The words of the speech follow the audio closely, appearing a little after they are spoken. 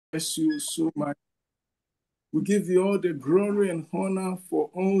bless you so much. We give you all the glory and honor for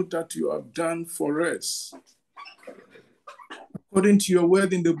all that you have done for us. According to your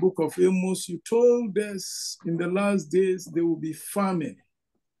word in the book of Amos, you told us in the last days there will be famine.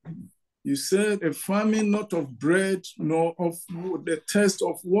 You said a famine not of bread nor of the thirst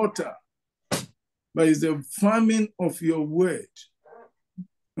of water, but it's the famine of your word.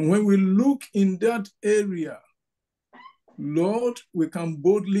 And when we look in that area, Lord, we can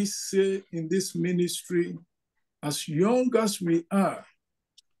boldly say in this ministry, as young as we are,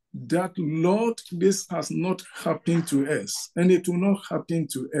 that, Lord, this has not happened to us, and it will not happen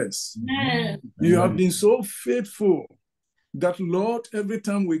to us. Amen. You have been so faithful that, Lord, every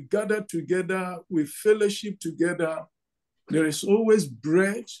time we gather together, we fellowship together, there is always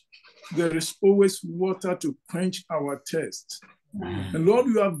bread, there is always water to quench our thirst. And Lord,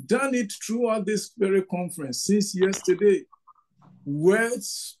 you have done it throughout this very conference since yesterday.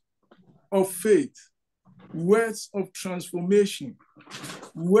 Words of faith, words of transformation,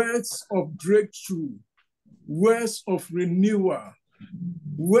 words of breakthrough, words of renewal,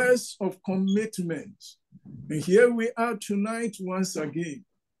 words of commitment. And here we are tonight once again.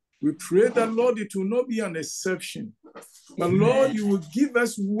 We pray that, Lord, it will not be an exception, but Lord, you will give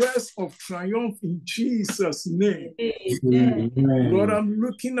us words of triumph in Jesus' name. Amen. Lord, I'm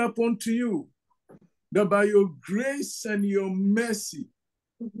looking up unto you, that by your grace and your mercy,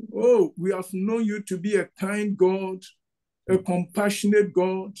 oh, we have known you to be a kind God, a compassionate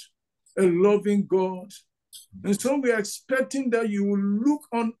God, a loving God. And so we are expecting that you will look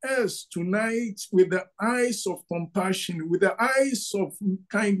on us tonight with the eyes of compassion, with the eyes of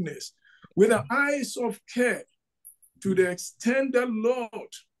kindness, with the eyes of care, to the extent that,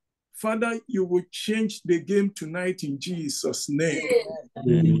 Lord, Father, you will change the game tonight in Jesus' name.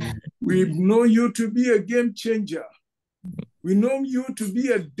 We know you to be a game changer. We know you to be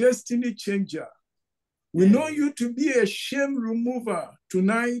a destiny changer. We know you to be a shame remover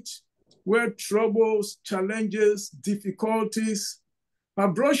tonight, where troubles, challenges, difficulties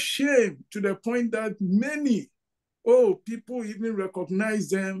have brought shame to the point that many, people even recognize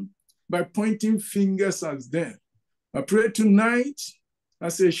them by pointing fingers at them. I pray tonight,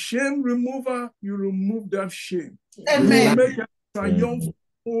 as a shame remover, you remove that shame. Amen. You make a triumph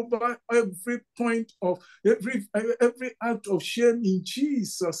over every point of every act of shame in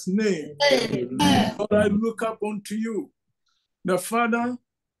Jesus' name. Lord, I look up unto you. The Father,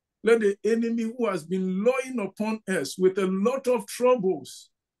 let the enemy who has been lying upon us with a lot of troubles,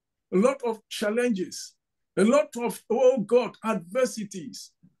 a lot of challenges, a lot of,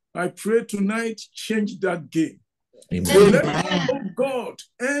 adversities, I pray tonight, change that game. Amen. Let us, God,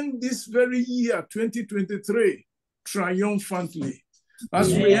 end this very year, 2023, triumphantly.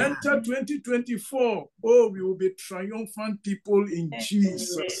 As we enter 2024, we will be triumphant people in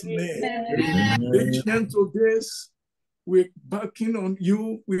Jesus' name. Agent of this, we're backing on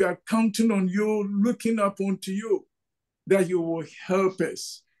you. We are counting on you, looking up unto you, that you will help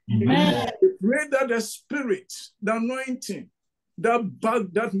us. Amen. We pray that the Spirit, the anointing,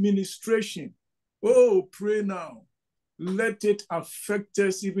 that ministration, pray now. Let it affect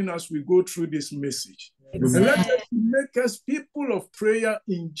us even as we go through this message. Amen. And let it make us people of prayer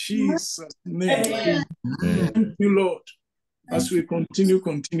in Jesus' name. Amen. Thank you, Lord, as we continue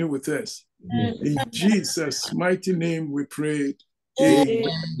with us. Amen. In Jesus' mighty name we pray. Amen.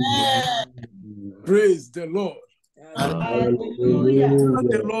 Praise the Lord. Hallelujah.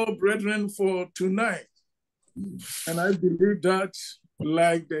 Thank the Lord, brethren, for tonight. And I believe that,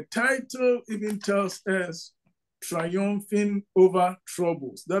 like the title even tells us, triumphing over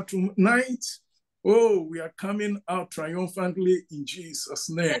troubles. That tonight, we are coming out triumphantly in Jesus'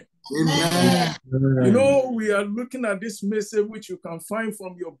 name. Amen. You know, we are looking at this message, which you can find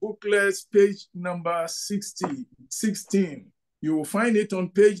from your booklets, page number 16. You will find it on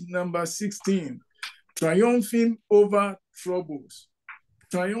page number 16. Triumphing over troubles.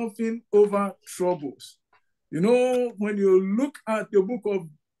 Triumphing over troubles. You know, when you look at the book of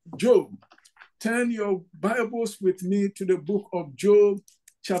Job, turn your Bibles with me to the book of Job,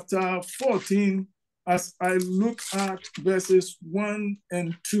 chapter 14, as I look at verses 1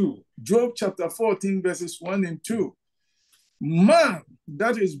 and 2. Job chapter 14, verses 1 and 2. Man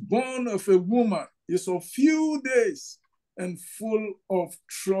that is born of a woman is of few days and full of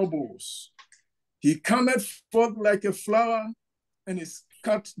troubles. He cometh forth like a flower and is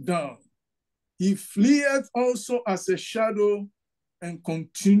cut down. He fleeth also as a shadow and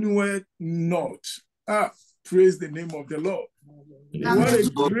continued not. Praise the name of the Lord. What a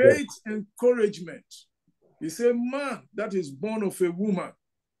great encouragement. He said, man that is born of a woman,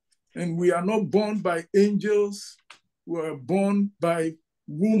 and we are not born by angels, we are born by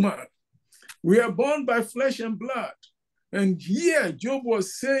woman. We are born by flesh and blood. And here Job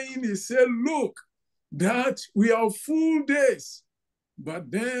was saying, he said, look, that we are full days.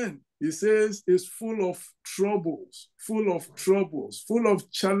 But then he says it's full of troubles, full of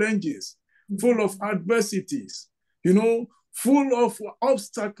challenges, full of adversities, full of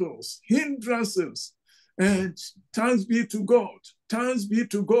obstacles, hindrances. And thanks be to God, thanks be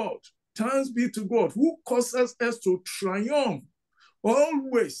to God, thanks be to God who causes us to triumph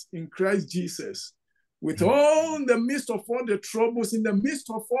always in Christ Jesus. With all in the midst of all the troubles, in the midst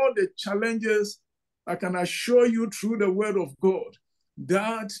of all the challenges, I can assure you through the word of God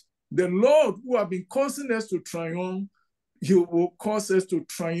that the Lord who have been causing us to triumph, he will cause us to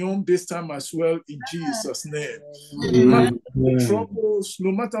triumph this time as well in Jesus' name. No matter the troubles,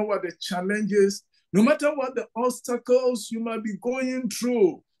 no matter what the challenges, no matter what the obstacles you might be going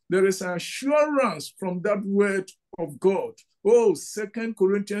through, there is assurance from that word of God. Oh, 2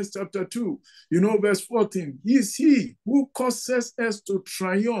 Corinthians chapter 2, verse 14. He is he who causes us to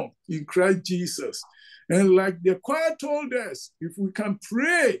triumph in Christ Jesus. And like the choir told us, if we can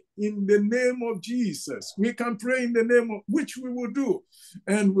pray in the name of Jesus, we can pray in the name of which we will do,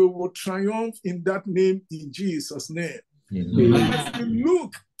 and we will triumph in that name in Jesus' name. If you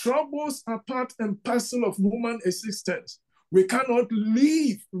look, troubles are part and parcel of human existence. We cannot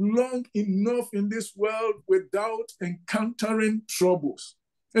live long enough in this world without encountering troubles.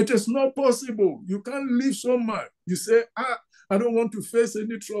 It is not possible. You can't live so much. You say, I don't want to face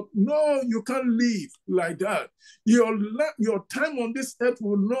any trouble. No, you can't live like that. Your time on this earth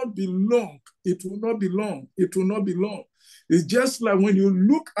will not be long. It will not be long. It will not be long. It's just like when you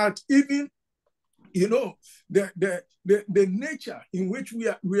look at even, the nature in which we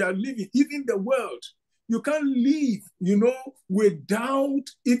are living, even the world. You can't live, without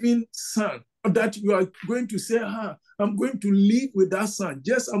even sun. That you are going to say, I'm going to live without sun.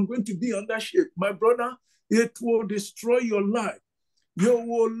 Yes, I'm going to be under shade. My brother, it will destroy your life. You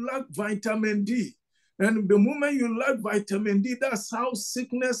will lack vitamin D. And the moment you lack vitamin D, that's how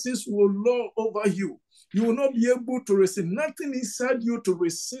sicknesses will lord over you. You will not be able to resist. Nothing inside you to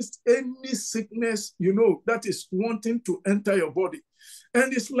resist any sickness, that is wanting to enter your body.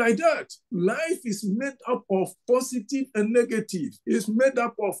 And it's like that. Life is made up of positive and negative. It's made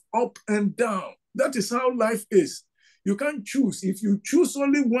up of up and down. That is how life is. You can't choose. If you choose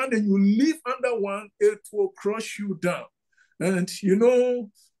only one and you live under one, it will crush you down. And,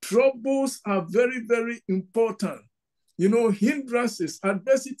 troubles are very, very important. Hindrances,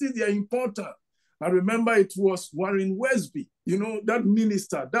 adversity, they are important. I remember it was Warren Westby, that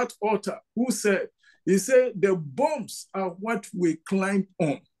minister, that author, who said, he said, the bumps are what we climb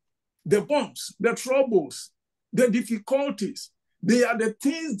on. The bumps, the troubles, the difficulties, they are the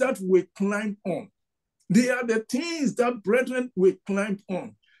things that we climb on. They are the things that, brethren, we climb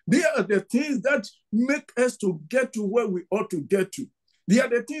on. They are the things that make us to get to where we ought to get to. They are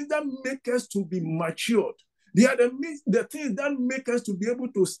the things that make us to be matured. They are the things that make us to be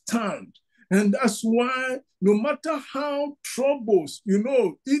able to stand. And that's why no matter how troubles, even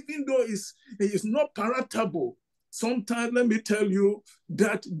though it's not palatable, sometimes let me tell you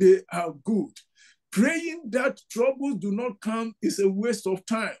that they are good. Praying that troubles do not come is a waste of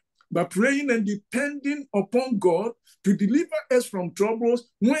time. But praying and depending upon God to deliver us from troubles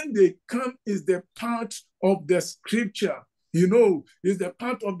when they come is the part of the scripture, is the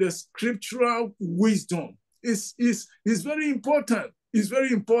part of the scriptural wisdom. It's very important. It's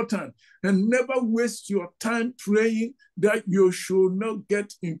very important. And never waste your time praying that you should not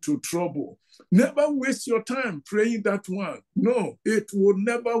get into trouble. Never waste your time praying that one. No, it will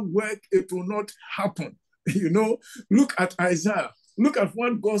never work. It will not happen. Look at Isaiah. Look at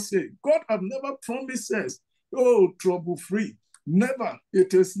what God said. God have never promised us, trouble-free. Never.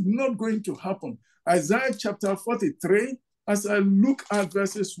 It is not going to happen. Isaiah chapter 43, as I look at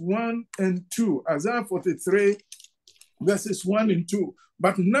verses 1 and 2, Isaiah 43, verses 1 and 2.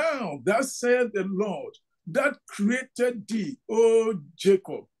 But now, thus said the Lord, that created thee, O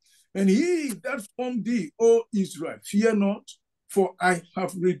Jacob, and he that formed thee, O Israel, fear not, for I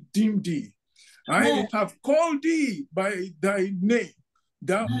have redeemed thee. I have called thee by thy name.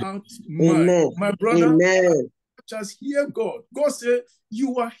 Thou art mine. Amen. My brother, just hear God. God says,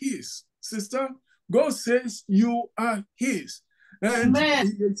 you are his. Sister, God says, you are his. And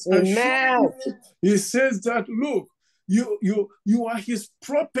he says that, look, you are his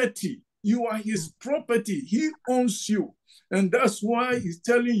property. You are his property. He owns you. And that's why he's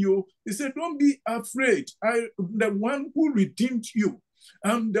telling you, he said, don't be afraid. I am the one who redeemed you.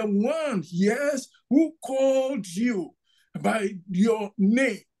 I'm the one, yes, who called you by your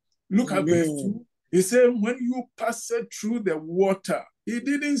name. Look at verse 2. He said, when you pass through the water, he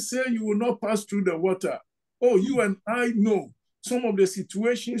didn't say you will not pass through the water. Oh, you and I know some of the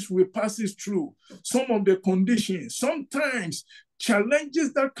situations we pass through, some of the conditions, sometimes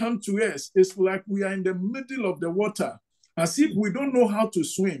challenges that come to us is like we are in the middle of the water, as if we don't know how to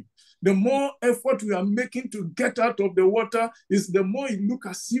swim. The more effort we are making to get out of the water is the more it looks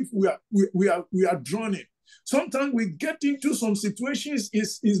as if we are drowning. Sometimes we get into some situations,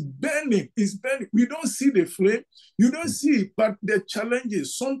 is burning. We don't see the flame, you don't see it, but the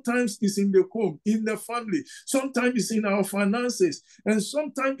challenges sometimes is in the home, in the family, sometimes it's in our finances, and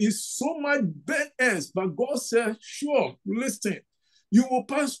sometimes it's so much burn us. But God said, sure, listen, you will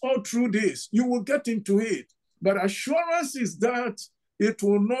pass all through this, you will get into it. But assurance is that it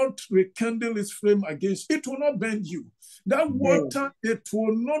will not rekindle its flame against, it will not bend you. That water, it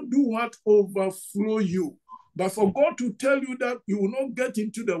will not do what? Overflow you. But for God to tell you that you will not get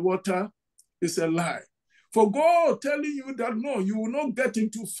into the water is a lie. For God telling you that no, you will not get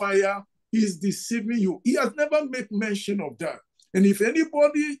into fire, He's deceiving you. He has never made mention of that. And if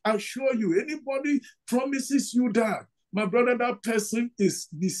anybody assure you, anybody promises you that, my brother, that person is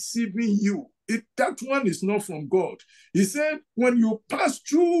deceiving you. That one is not from God. He said, when you pass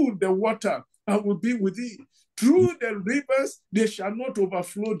through the water, I will be with thee. Through the rivers, they shall not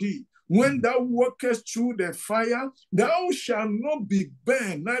overflow thee. When thou walkest through the fire, thou shalt not be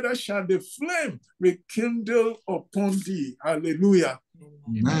burned, neither shall the flame rekindle upon thee. Hallelujah.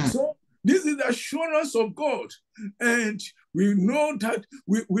 Amen. So this is the assurance of God. And we know that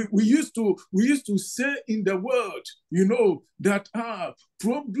we used to say in the world, you know, that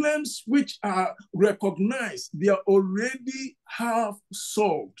problems which are recognized, they are already half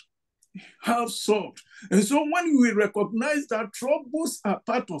solved. And so when we recognize that troubles are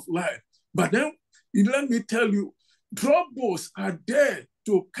part of life, but then let me tell you, troubles are there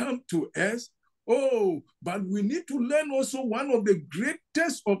to come to us. Oh, but we need to learn also one of the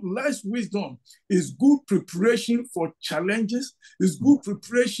greatest of life's wisdom is good preparation for challenges, is good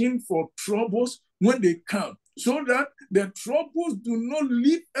preparation for troubles when they come, so that the troubles do not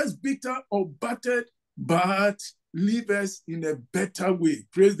leave us bitter or battered, but leave us in a better way.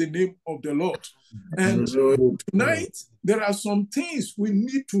 Praise the name of the Lord. And tonight, there are some things we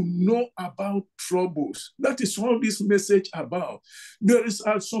need to know about troubles. That is all this message about. There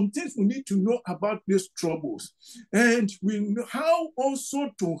are some things we need to know about these troubles. And we know how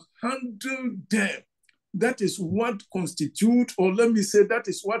also to handle them. That is what constitute, or let me say, that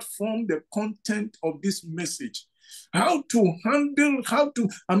is what form the content of this message. How to handle, to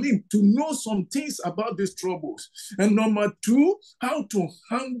know some things about these troubles. And number two, how to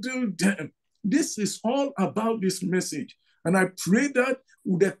handle them. This is all about this message. And I pray that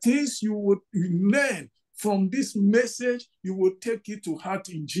the things you would learn from this message, you will take it to heart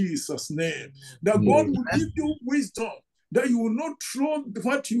in Jesus' name. That God will give you wisdom, that you will not throw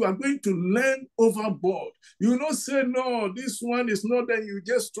what you are going to learn overboard. You will not say, no, this one is not, then you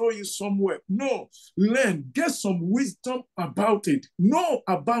just throw it somewhere. No, learn, get some wisdom about it. Know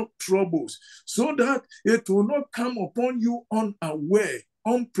about troubles so that it will not come upon you unaware,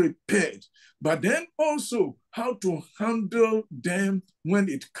 unprepared. But then also how to handle them when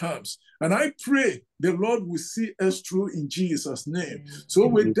it comes. And I pray the Lord will see us through in Jesus' name. So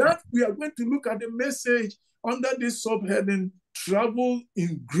with that, we are going to look at the message under this subheading, travel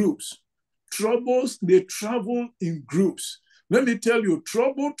in groups. Troubles, they travel in groups. Let me tell you,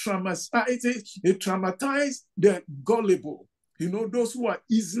 trouble traumatizes the gullible. You know, those who are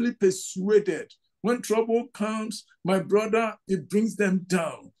easily persuaded. When trouble comes, my brother, it brings them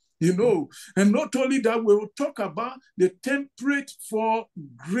down. You know, and not only that, we will talk about the temperate for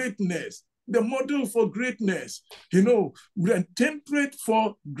greatness, the model for greatness. You know, the temperate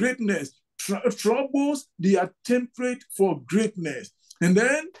for greatness. Troubles, they are temperate for greatness. And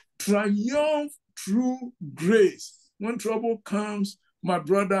then triumph through grace. When trouble comes, my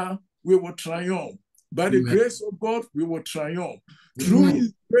brother, we will triumph. By the grace of God, we will triumph. Through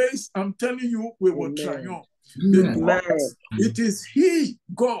His grace, I'm telling you, we will triumph. Because it is He,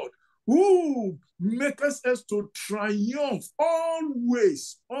 God, who makes us to triumph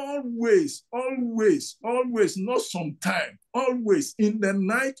always, not sometime, always. In the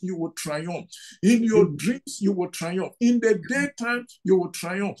night, you will triumph. In your dreams, you will triumph. In the daytime, you will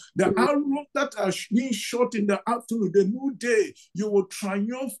triumph. The arrows that are being shot in the afternoon, the new day, you will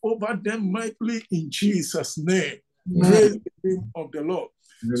triumph over them mightily in Jesus' name. Praise the name of the Lord.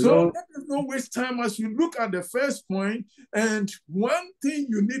 So let us not waste time as you look at the first point. And one thing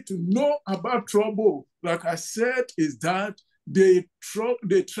you need to know about trouble, like I said, is that they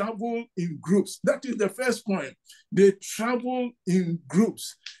travel in groups. That is the first point. They travel in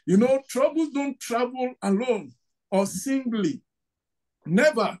groups. You know, troubles don't travel alone or singly.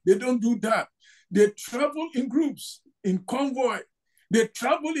 Never. They don't do that. They travel in groups, in convoy. They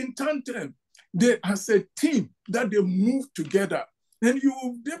travel in tandem. They, as a team, that they move together. And you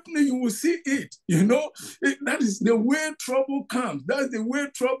will see it, that is the way trouble comes. That's the way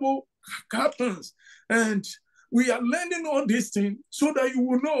trouble happens. And we are learning all these things so that you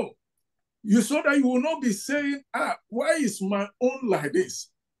will know. So that you will not be saying, why is my own like this?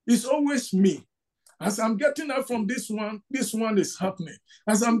 It's always me. As I'm getting out from this one is happening.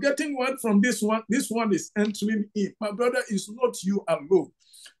 As I'm getting word from this one is entering in. My brother, is not you alone.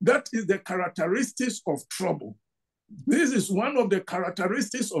 That is the characteristics of trouble. This is one of the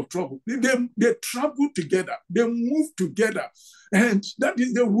characteristics of trouble. They travel together, they move together, and that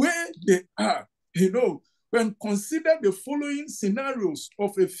is the way they are. When consider the following scenarios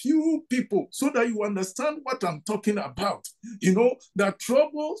of a few people so that you understand what I'm talking about. That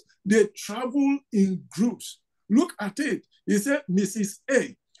troubles, they travel in groups. Look at it. He said, Mrs.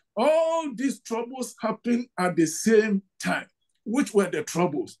 A, all these troubles happen at the same time. Which were the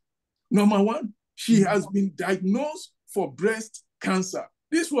troubles? Number one, she has been diagnosed for breast cancer.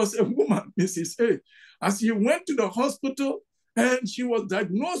 This was a woman, Mrs. A. As she went to the hospital and she was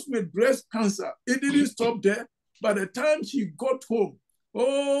diagnosed with breast cancer, it didn't stop there. By the time she got home,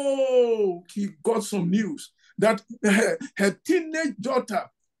 he got some news that her teenage daughter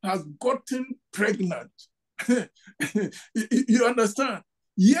has gotten pregnant. You understand?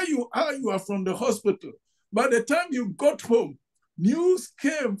 Here you are from the hospital. By the time you got home, news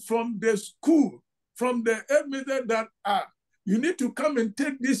came from the school, from the headmaster that you need to come and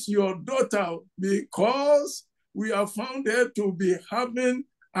take this your daughter because we have found her to be having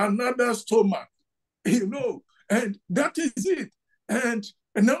another stomach, and that is it. And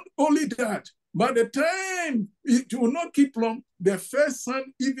not only that, by the time it will not keep long, the first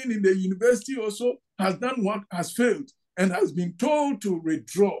son, even in the university also, has done what has failed and has been told to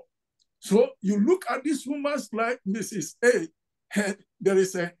withdraw. So you look at this woman's life, Mrs. A, there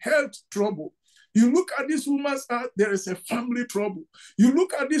is a health trouble. You look at this woman's life, there is a family trouble. You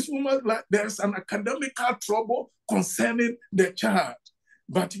look at this woman's life, there is an academical trouble concerning the child.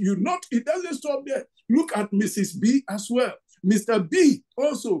 But it doesn't stop there. Look at Mrs. B as well. Mr. B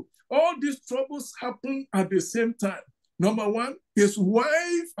also, all these troubles happen at the same time. Number one, his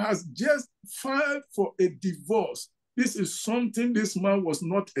wife has just filed for a divorce. This is something this man was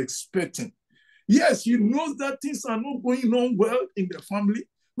not expecting. Yes, he knows that things are not going on well in the family,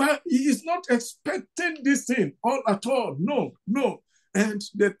 but he is not expecting this thing all at all. No. And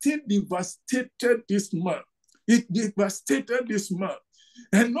the thing devastated this man. It devastated this man.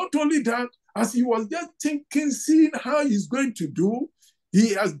 And not only that, as he was just thinking, seeing how he's going to do,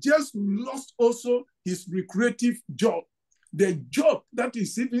 he has just lost also his recreative job. The job that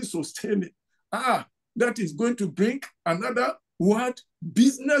is even sustaining. That is going to bring another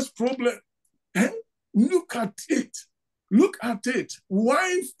business problem. And look at it.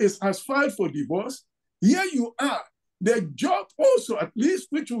 Wife has filed for divorce. Here you are. The job also, at least,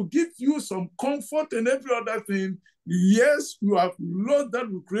 which will give you some comfort and every other thing. Yes, you have lost that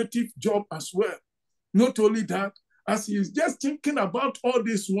lucrative job as well. Not only that, as he is just thinking about all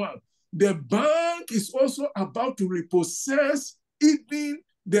this one, the bank is also about to repossess even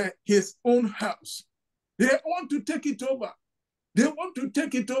his own house. They want to take it over.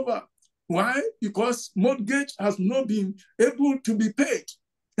 Why? Because mortgage has not been able to be paid.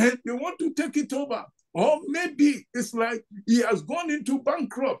 And they want to take it over. Or maybe it's like he has gone into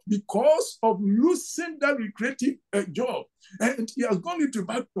bankrupt because of losing that lucrative job. And he has gone into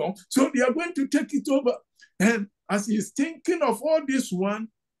bankrupt. So they are going to take it over. And as he's thinking of all this one,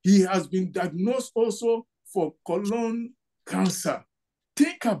 he has been diagnosed also for colon cancer.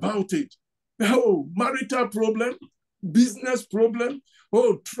 Think about it. Marital problem, business problem,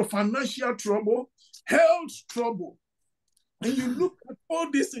 financial trouble, health trouble. And you look at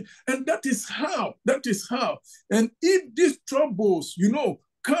all these things, and that is how. And if these troubles,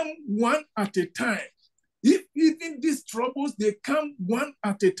 come one at a time, if even these troubles, they come one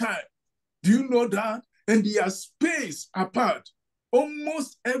at a time, do you know that? And they are spaced apart.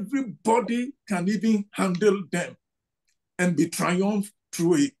 Almost everybody can even handle them and be triumphed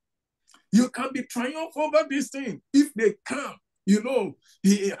through it. You can be triumphed over this thing if they come,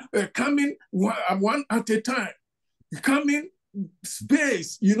 coming one at a time, coming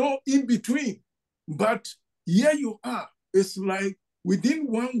space, in between. But here you are. It's like within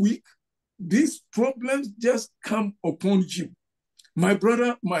 1 week, these problems just come upon you. My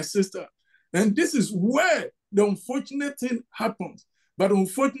brother, my sister. And this is where the unfortunate thing happens. But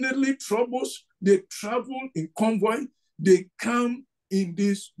unfortunately, troubles, they travel in convoy. They come in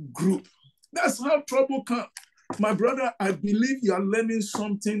this group. That's how trouble comes. My brother, I believe you are learning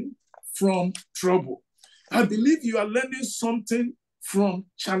something from trouble. I believe you are learning something from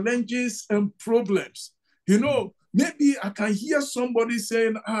challenges and problems. You know, maybe I can hear somebody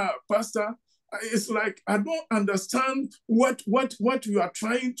saying, Pastor, it's like I don't understand what you are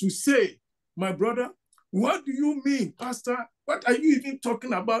trying to say. My brother, what do you mean, Pastor? What are you even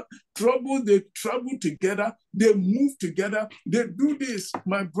talking about? Trouble, they travel together, they move together, they do this.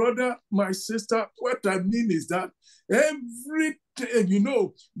 My brother, my sister, what I mean is that every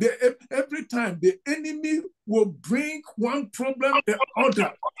time the enemy will bring one problem the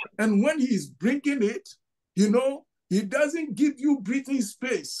other. And when he's bringing it, he doesn't give you breathing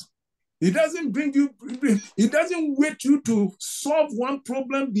space. He doesn't wait you to solve one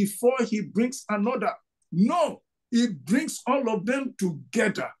problem before he brings another. No, he brings all of them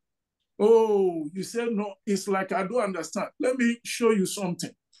together. Oh, you said no, it's like I don't understand. Let me show you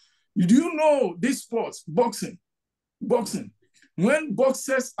something. Do you know this sport, boxing? When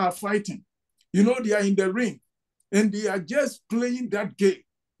boxers are fighting, they are in the ring and they are just playing that game,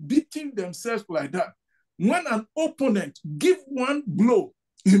 beating themselves like that. When an opponent give one blow,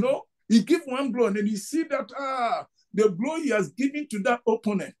 he give one blow and then you see that, the blow he has given to that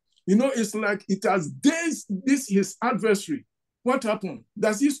opponent, it's like it has dazed his adversary. What happened?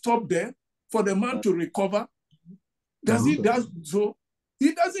 Does he stop there for the man to recover? Does he do so?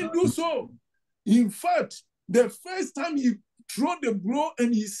 He doesn't do so. In fact, the first time he throw the blow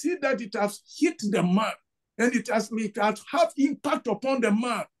and he see that it has hit the man and it has have impact upon the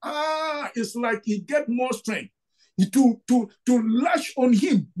man, it's like he get more strength to lash on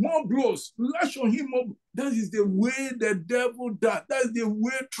him more blows, lash on him more. That is the way the devil does. That is the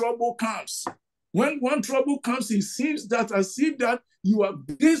way trouble comes. When one trouble comes, it seems that I see that you are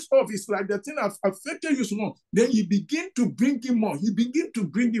this off. It's like the thing have affected you small. Then you begin to bring him more. You begin to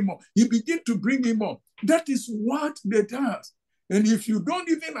bring him more. You begin to bring him more. That is what they does. And if you don't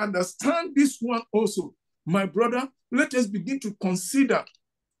even understand this one also, my brother, let us begin to consider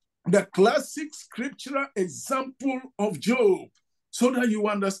the classic scriptural example of Job so that you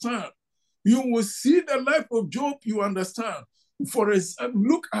understand. You will see the life of Job, you understand. For example,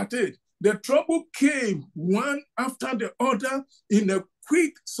 look at it. The trouble came one after the other in a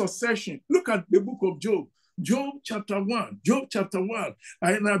quick succession. Look at the book of Job. Job chapter 1.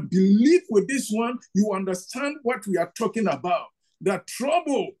 And I believe with this one, you understand what we are talking about. That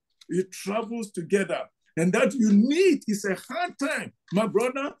trouble, it travels together. And that you need is a hard time. My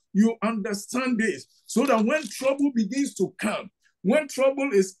brother, you understand this. So that when trouble begins to come, when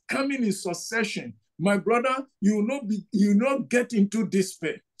trouble is coming in succession, my brother, you will not get into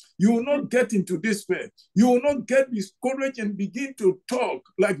despair. You will not get into despair. You will not get discouraged and begin to talk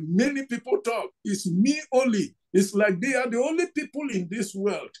like many people talk. It's me only. It's like they are the only people in this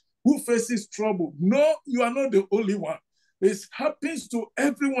world who faces trouble. No, you are not the only one. It happens to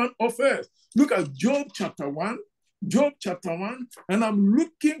every one of us. Look at Job chapter 1. Job chapter 1, and I'm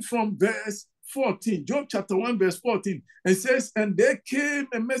looking from verse 14. Job chapter 1, verse 14. It says, and there came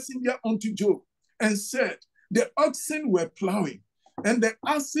a messenger unto Job and said, the oxen were plowing and the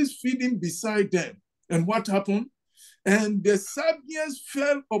asses feeding beside them. And what happened? And the Sabians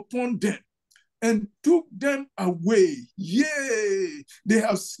fell upon them and took them away. Yea, they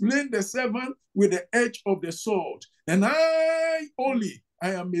have slain the servant with the edge of the sword. And I only,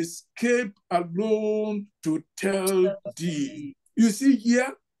 I am escaped alone to tell thee. You see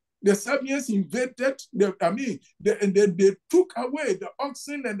here, the Sabians invaded, they took away the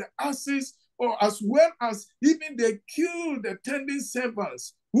oxen and the asses, or as well as even they killed the tending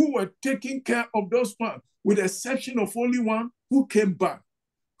servants who were taking care of those ones, with the exception of only one who came back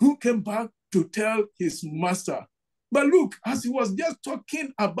to tell his master. But look, as he was just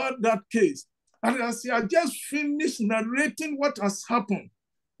talking about that case, and as he had just finished narrating what has happened,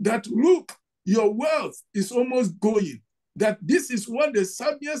 that look, your wealth is almost going, that this is what the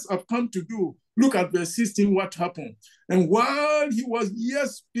Sabians have come to do. Look at verse 16, what happened. And while he was yet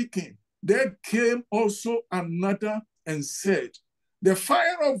speaking, there came also another and said, the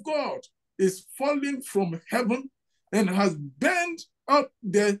fire of God is falling from heaven and has burned up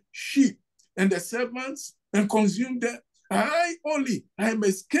the sheep and the servants and consumed them. I am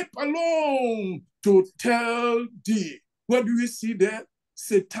escaped alone to tell thee. What do we see there?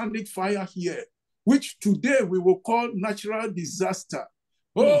 Satanic fire here, which today we will call natural disaster.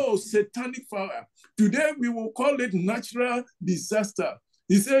 Oh, satanic fire. Today we will call it natural disaster.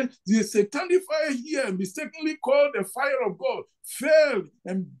 He said, the satanic fire here, mistakenly called the fire of God, fell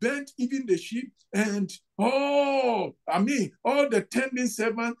and burnt even the sheep and all the tending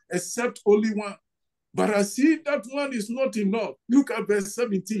servants except only one. But I see that one is not enough. Look at verse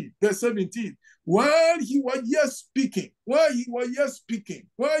 17. Verse 17. While he was yet speaking,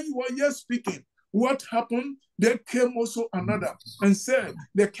 what happened? There came also another and said,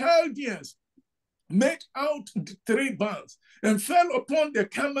 the Chaldeans made out 3 bands and fell upon the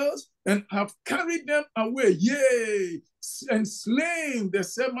camels and have carried them away, yea, and slain the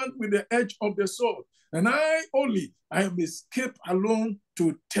servant with the edge of the sword. And I am escaped alone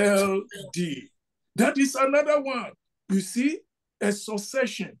to tell thee. That is another one. You see, a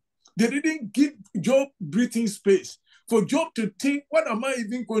succession. They didn't give Job breathing space for Job to think, what am I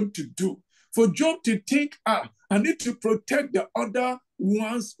even going to do? For Job to think, I need to protect the other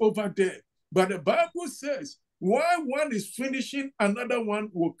ones over there. But the Bible says, while one is finishing, another one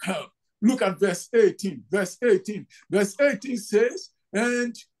will come. Look at verse 18. Verse 18 says,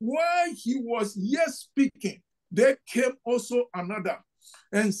 and while he was yet speaking, there came also another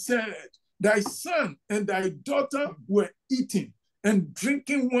and said, thy son and thy daughter were eating and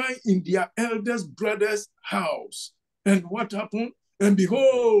drinking wine in their eldest brother's house. And what happened? And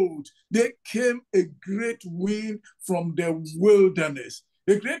behold, there came a great wind from the wilderness.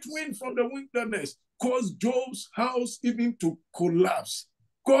 A great wind from the wilderness caused Job's house even to collapse.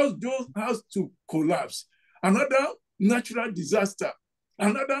 Another natural disaster.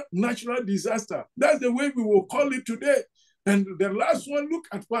 That's the way we will call it today. And the last one, look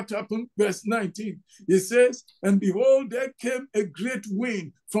at what happened, verse 19. It says, and behold, there came a great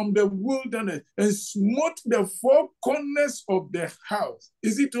wind from the wilderness and smote the 4 corners of the house.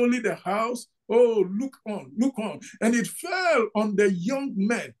 Is it only the house? Oh, look on. And it fell on the young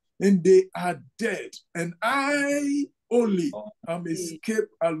men, and they are dead. And I only am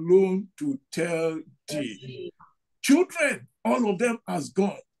escaped alone to tell thee. Children, all of them has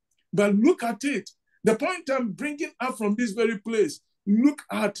gone. But look at it. The point I'm bringing up from this very place, look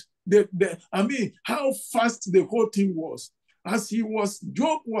at how fast the whole thing was. As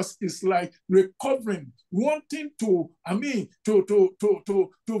Job is like recovering, wanting to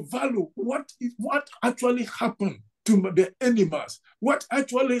value what actually happened to the animals, what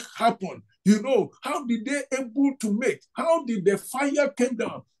actually happened. How did they able to make? How did the fire come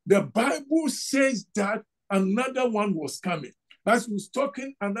down? The Bible says that another one was coming. As he's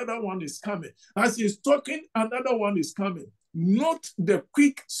talking, another one is coming. As he's talking, another one is coming. Not the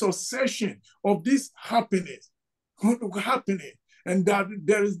quick succession of this happening. And that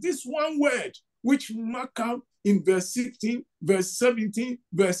there is this one word which mark out in verse 16, verse 17,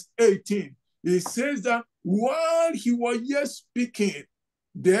 verse 18. It says that while he was yet speaking,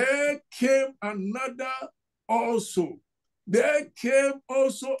 there came another also. There came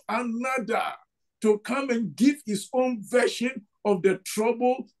also another to come and give his own version of the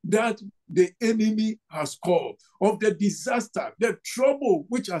trouble that the enemy has caused, of the disaster, the trouble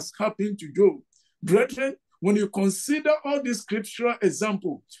which has happened to Job. Brethren, when you consider all these scriptural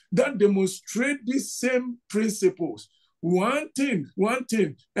examples that demonstrate these same principles, one thing,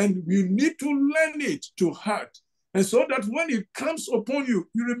 and you need to learn it to heart. And so that when it comes upon you,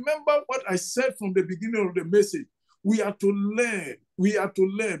 you remember what I said from the beginning of the message. We are to learn. We want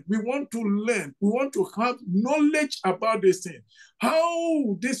to learn. We want to have knowledge about this thing.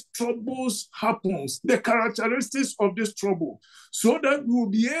 How these troubles happens, the characteristics of this trouble, so that we will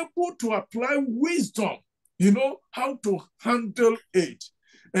be able to apply wisdom, how to handle it.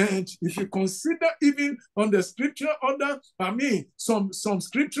 And if you consider even on the scripture some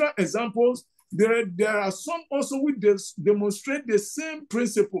scriptural examples, there are some also which demonstrate the same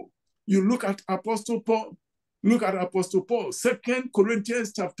principle. You look at Apostle Paul. Look at Apostle Paul, 2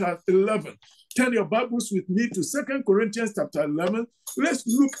 Corinthians chapter 11. Turn your Bibles with me to 2 Corinthians chapter 11. Let's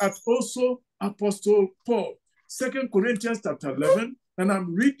look at also Apostle Paul, 2 Corinthians chapter 11, and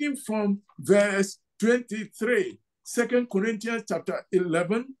I'm reading from verse 23. 2 Corinthians chapter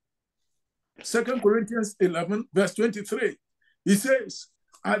 11, 2 Corinthians 11, verse 23. He says,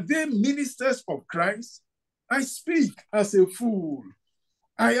 are they ministers of Christ? I speak as a fool.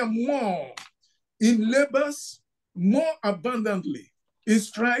 I am more in labors more abundantly, in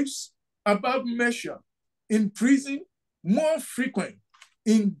stripes above measure, in prison more frequent,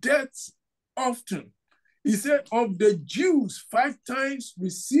 in deaths often. He said, of the Jews 5 times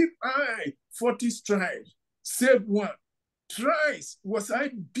received I 40 stripes, save one. Thrice was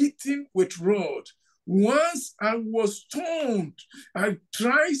I beaten with rod. Once I was stoned, and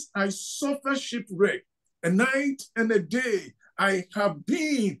thrice I suffered shipwreck. A night and a day I have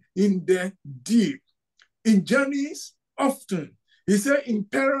been in the deep, in journeys often. He said, in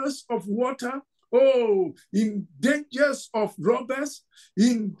perils of water, in dangers of robbers,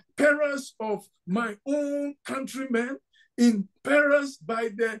 in perils of my own countrymen, in perils by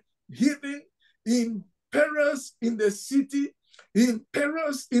the heathen, in perils in the city, in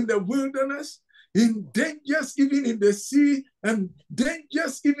perils in the wilderness, in dangers even in the sea, and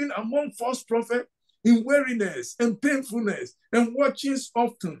dangers even among false prophets, in weariness and painfulness, and watchings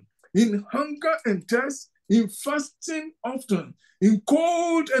often, in hunger and thirst, in fasting often, in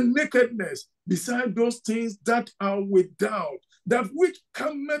cold and nakedness, beside those things that are without, that which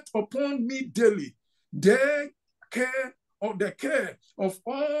cometh upon me daily, the care of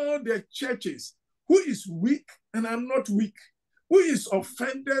all the churches, who is weak and I'm not weak, who is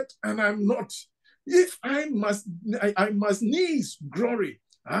offended and I'm not. If I must needs glory,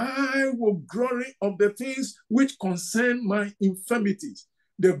 I will glory of the things which concern my infirmities.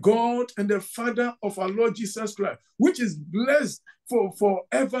 The God and the Father of our Lord Jesus Christ, which is blessed for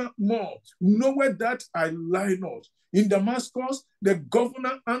forevermore, knoweth that I lie not. In Damascus, the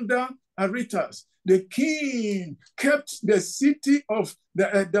governor under Aretas, the king kept the city of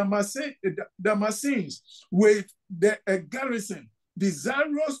the Damascenes with the garrison,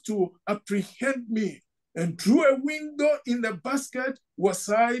 desirous to apprehend me. And through a window in the basket was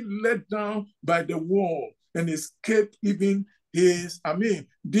I let down by the wall and escaped even his hands.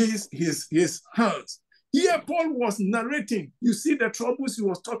 Here Paul was narrating, you see the troubles he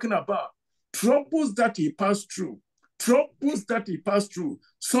was talking about, troubles that he passed through, troubles that he passed through.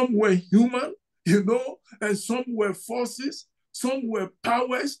 Some were human, and some were forces, some were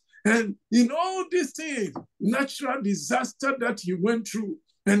powers, and in all these things, natural disaster that he went through,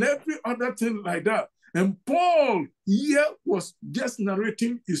 and every other thing like that. And Paul here was just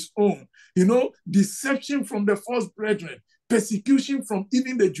narrating his own, deception from the false brethren, persecution from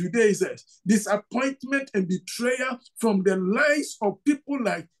even the Judaizers, disappointment and betrayal from the lies of people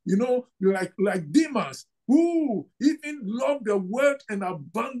like Demas, who even loved the word and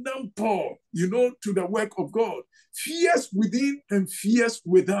abandoned Paul, to the work of God. Fears within and fears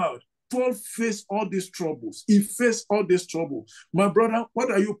without. Paul faced all these troubles. He faced all this trouble. My brother,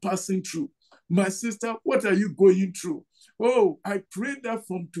 what are you passing through? My sister, what are you going through? Oh, I pray that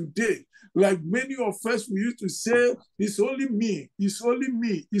from today, like many of us, we used to say, it's only me, it's only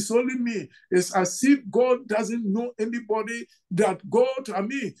me, it's only me. It's as if God doesn't know anybody, that God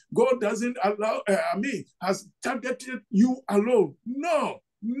doesn't allow, has targeted you alone. No,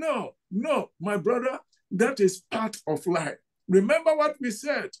 my brother, that is part of life. Remember what we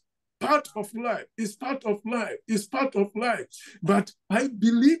said. Part of life is part of life, is part of life. But I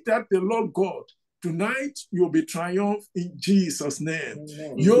believe that the Lord God, tonight you'll be triumphant in Jesus' name.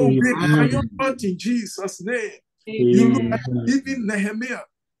 Amen. You'll be triumphant in Jesus' name. Amen. You look at even Nehemiah.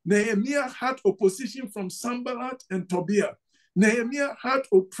 Nehemiah had opposition from Sanballat and Tobiah. Nehemiah had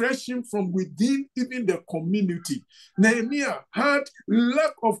oppression from within even the community. Nehemiah had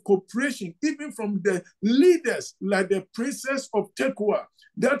lack of cooperation even from the leaders like the princess of Tekoa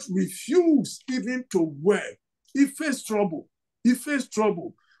that refused even to work. He faced trouble. He faced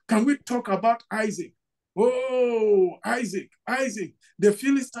trouble. Can we talk about Isaac? Oh, Isaac. The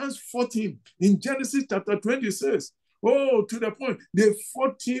Philistines fought him. In Genesis chapter 26, to the point, they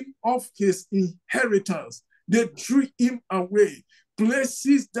fought him of his inheritance. They threw him away.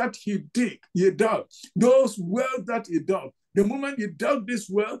 Places that he dug, those wells that he dug. The moment you dug this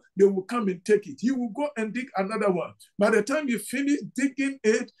well, they will come and take it. You will go and dig another one. By the time you finish digging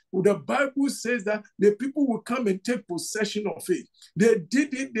it, the Bible says that the people will come and take possession of it. They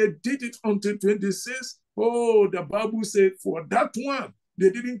did it until 26. Oh, the Bible said for that one, they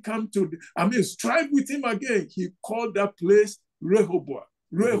didn't come to, strive with him again. He called that place Rehoboam.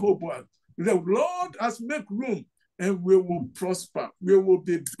 Rehoboam. The Lord has made room and we will prosper. We will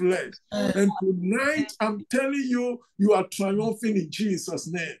be blessed. And tonight, I'm telling you, you are triumphing in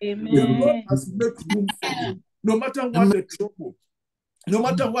Jesus' name. Amen. The Lord has made room for you. No matter what the trouble, no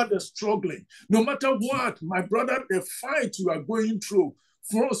matter what the struggling, no matter what, my brother, the fight you are going through,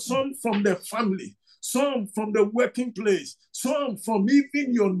 for some from the family, some from the working place, some from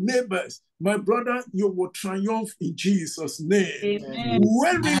even your neighbors, my brother, you will triumph in Jesus' name. Amen.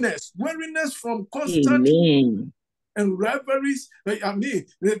 Weariness from constant and rivalries.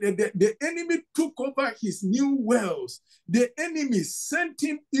 The enemy took over his new wells. The enemy sent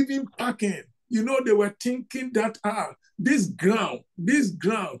him even packing. They were thinking that, this ground,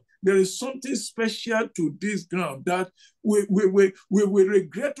 there is something special to this ground that we will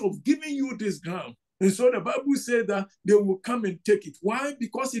regret of giving you this ground. And so the Bible said that they will come and take it. Why?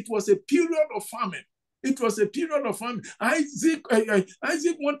 Because it was a period of famine. It was a period of famine. Isaac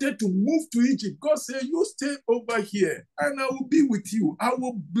wanted to move to Egypt. God said, you stay over here and I will be with you. I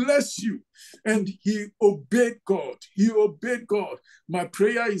will bless you. And he obeyed God. He obeyed God. My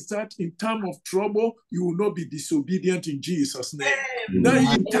prayer is that in time of trouble, you will not be disobedient in Jesus' name.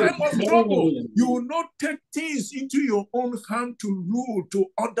 That in time of trouble, you will not take things into your own hand to rule, to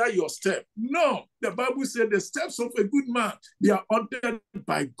order your step. No, the Bible said the steps of a good man, they are ordered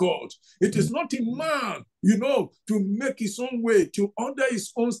by God. It is not in man, to make his own way, to order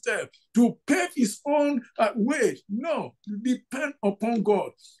his own step, to pave his own way. No, depend upon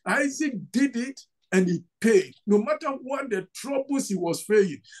God. Isaac did it, and he paid. No matter what the troubles he was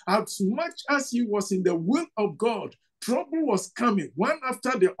facing, as much as he was in the will of God, trouble was coming, one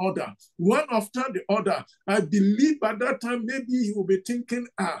after the other, one after the other. I believe by that time, maybe he will be thinking,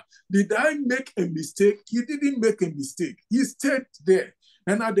 did I make a mistake? He didn't make a mistake. He stayed there.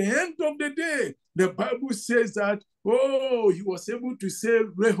 And at the end of the day, the Bible says that, he was able to say,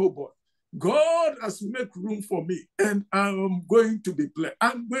 Rehoboth, God has made room for me, and I'm going to be blessed.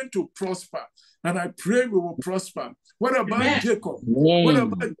 I'm going to prosper, and I pray we will prosper. What about Jacob? What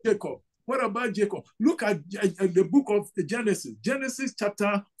about Jacob? What about Jacob? Look at the book of Genesis, Genesis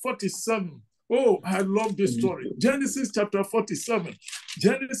chapter 47. Oh, I love this story. Genesis chapter 47.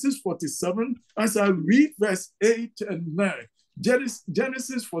 Genesis 47, as I read verse 8 and 9.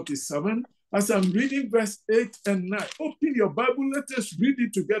 Genesis 47, as I'm reading verse 8 and 9. Open your Bible, let us read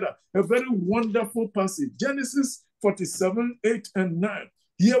it together. A very wonderful passage. Genesis 47, 8 and 9.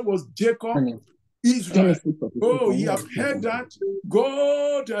 Here was Jacob, Israel. Oh, you have heard that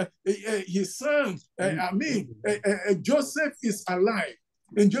God, his son, Joseph is alive.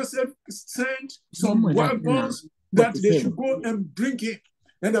 And Joseph sent some wagons that they should go and bring him.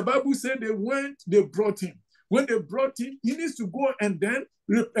 And the Bible said they brought him. When they brought him, he needs to go and then,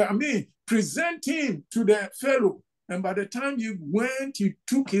 present him to the Pharaoh. And by the time he went, he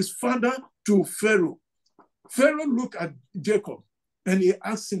took his father to Pharaoh. Pharaoh looked at Jacob and he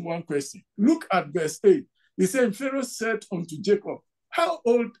asked him one question. Look at verse 8. He said, Pharaoh said unto Jacob, how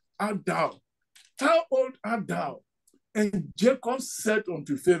old art thou? How old art thou? And Jacob said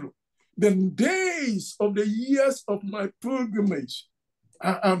unto Pharaoh, the days of the years of my pilgrimage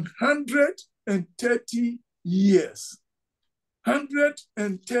are 130 years.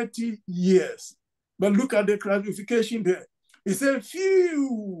 130 years. But look at the clarification there. He said,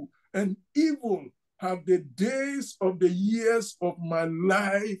 few and evil have the days of the years of my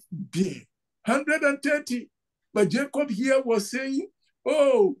life been. 130. But Jacob here was saying,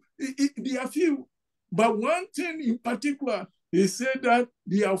 they are few. But one thing in particular, he said that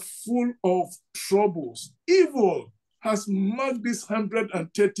they are full of troubles. Evil has marked this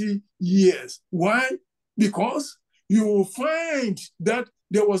 130 years. Why? Because you will find that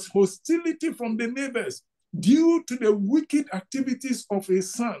there was hostility from the neighbors due to the wicked activities of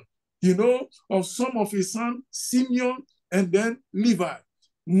his son, of some of his son, Simeon, and then Levi.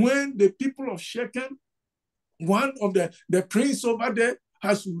 When the people of Shechem, one of the prince over there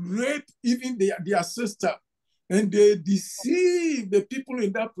has raped even their sister, and they deceive the people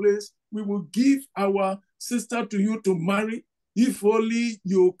in that place. We will give our sister to you to marry if only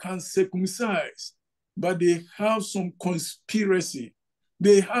you can circumcise. But they have some conspiracy.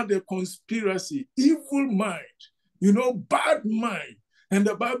 They had a conspiracy, evil mind, bad mind. And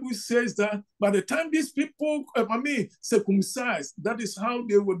the Bible says that by the time these people, circumcised, that is how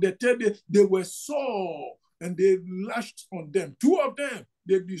they were sore and they lashed on them. Two of them,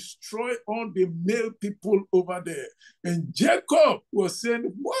 they destroyed all the male people over there. And Jacob was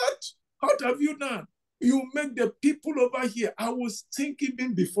saying, what? What have you done? You make the people over here. I was thinking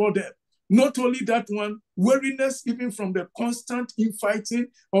even before them. Not only that one, weariness even from the constant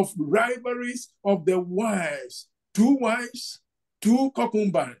infighting of rivalries of the wives. 2 wives, 2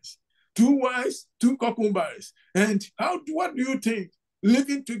 concubines. 2 wives, 2 concubines. And what do you think?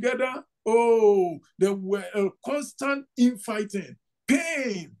 Living together, there were a constant infighting.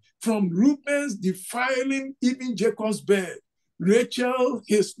 Pain from Reuben's defiling even Jacob's bed. Rachel,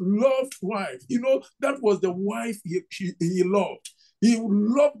 his loved wife, that was the wife he loved. He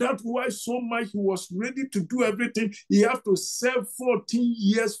loved that wife so much, he was ready to do everything. He had to serve 14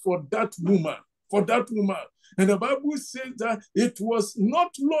 years for that woman, And the Bible says that it was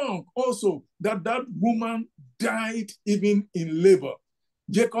not long also that woman died even in labor.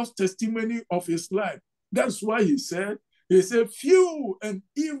 Jacob's testimony of his life. That's why he said, few and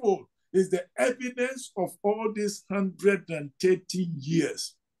evil is the evidence of all these 130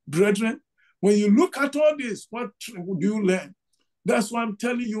 years. Brethren, when you look at all this, what do you learn? That's why I'm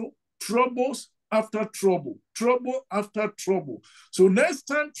telling you, troubles after trouble, trouble after trouble. So next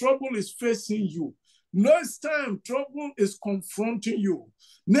time trouble is facing you, next time trouble is confronting you,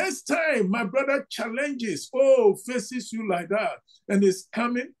 next time my brother challenges, faces you like that, and it's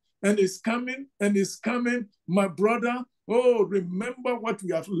coming, and it's coming, and it's coming, my brother, remember what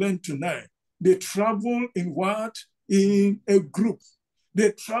we have learned tonight. They travel in what? in a group.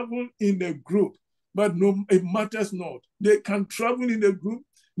 They travel in a group, but no, it matters not. They can travel in a group.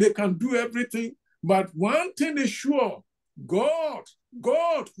 They can do everything. But one thing is sure, God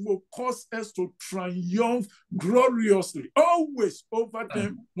will cause us to triumph gloriously, always over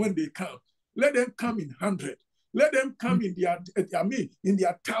them when they come. Let them come in 100. Let them come in their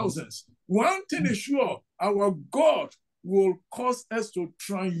thousands. One thing is sure, our God will cause us to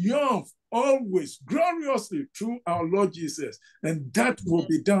triumph always gloriously through our Lord Jesus. And that will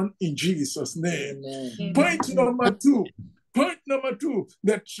be done in Jesus' name. Point number two, traumatize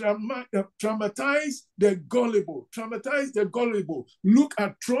the gullible. Traumatize the gullible. Look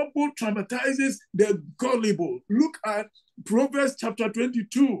at trouble traumatizes the gullible. Look at Proverbs chapter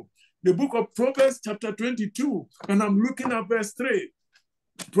 22. The book of Proverbs chapter 22. And I'm looking at verse 3.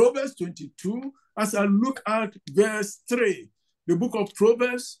 Proverbs 22, as I look at verse 3. The book of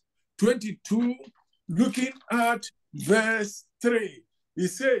Proverbs 22, looking at verse 3. It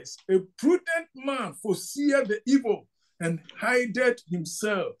says, a prudent man foreseeth the evil and hideth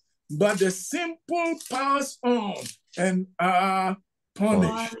himself, but the simple pass on and are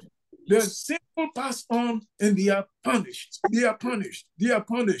punished. The simple pass on and they are punished. They are punished. They are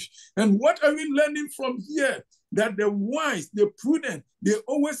punished. And what are we learning from here? That the wise, the prudent, they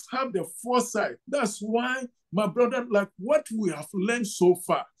always have the foresight. That's why, my brother, like what we have learned so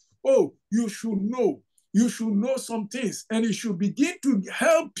far, you should know. You should know some things, and it should begin to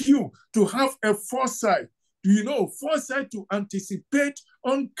help you to have a foresight. Foresight to anticipate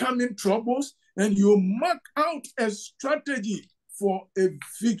oncoming troubles, and you mark out a strategy for a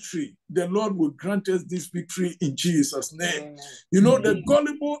victory. The Lord will grant us this victory in Jesus' name. The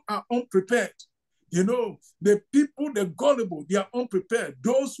gullible are unprepared. The people, the gullible, they are unprepared.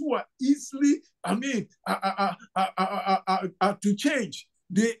 Those who are easily, to change,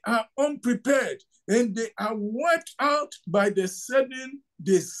 they are unprepared, and they are wiped out by the sudden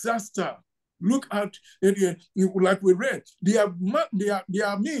disaster. Look at it, like we read. They are wiped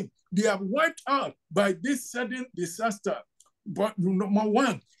out by this sudden disaster. But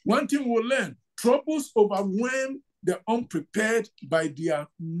number one thing we'll learn: troubles overwhelm the unprepared by their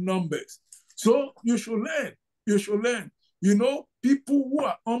numbers. So you should learn. You should learn. People who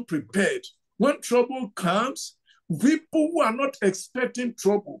are unprepared, when trouble comes, people who are not expecting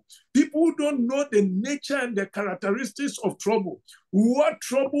trouble, people who don't know the nature and the characteristics of trouble, what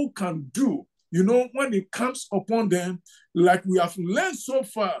trouble can do, when it comes upon them, like we have learned so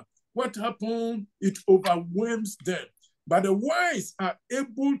far, what happens, it overwhelms them. But the wise are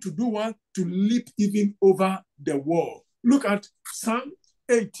able to do what? To leap even over the wall. Look at Psalm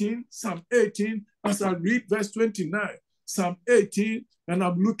 18, as I read verse 29. Psalm 18, and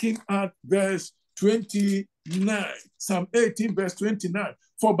I'm looking at verse 29. Psalm 18, verse 29.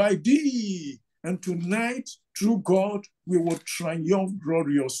 For by thee and tonight, through God, we will triumph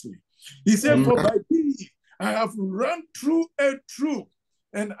gloriously. He said, for by thee I have run through a troop,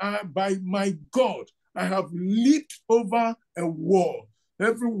 and by my God, I have leaped over a wall.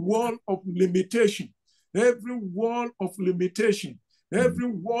 Every wall of limitation, every wall of limitation,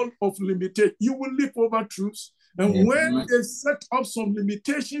 every wall of limitation. You will leap over troops. And when they set up some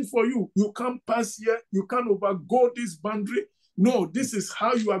limitation for you, you can't pass here, you can't overgo this boundary. No, this is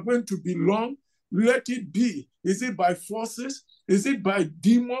how you are going to belong. Let it be. Is it by forces? Is it by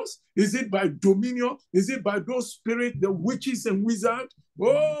demons? Is it by dominion? Is it by those spirits, the witches and wizards?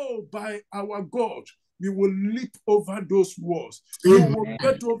 Oh, by our God, we will leap over those walls. We will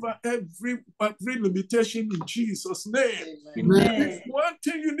get over every limitation in Jesus' name. One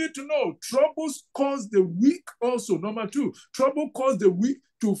thing you need to know, troubles cause the weak also. Number two, trouble cause the weak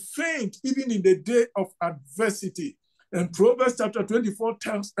to faint even in the day of adversity. And Proverbs chapter 24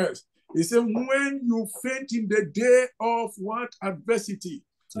 tells us, it says, when you faint in the day of what? Adversity.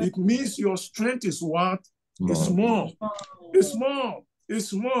 It means your strength is what? It's small. It's small. It's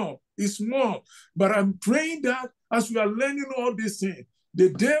small. It's small. But I'm praying that as we are learning all these things, the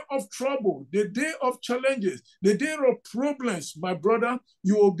day of trouble, the day of challenges, the day of problems, my brother,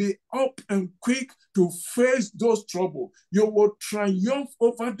 you will be up and quick to face those troubles. You will triumph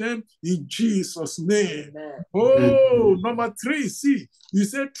over them in Jesus' name. Amen. Oh, number 3, see, you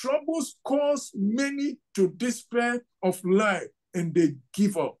said troubles cause many to despair of life and they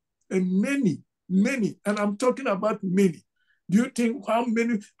give up. And many, and I'm talking about many. Do you think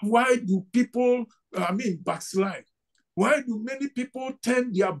why do people, backslide? Why do many people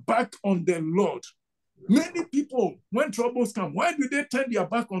turn their back on the Lord? Many people, when troubles come, why do they turn their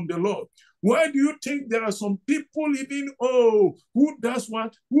back on the Lord? Why do you think there are some people even, who does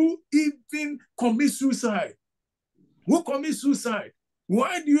what? Who even commit suicide? Who commit suicide?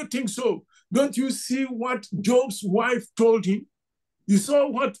 Why do you think so? Don't you see what Job's wife told him? You saw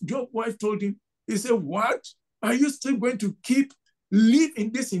what Job's wife told him? He said, what? Are you still going to live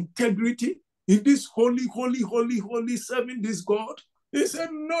in this integrity, in this holy, serving this God? He said,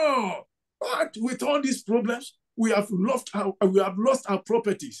 no. But with all these problems, we have lost our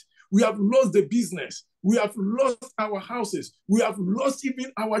properties. We have lost the business. We have lost our houses. We have lost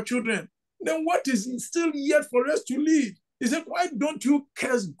even our children. Then what is still yet for us to live? He said, why don't you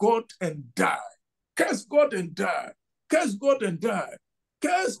curse God and die? Curse God and die. Curse God and die.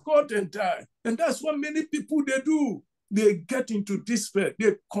 Curse God and die. And that's what many people, they do. They get into despair.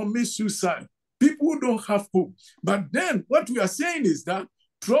 They commit suicide. People don't have hope. But then what we are saying is that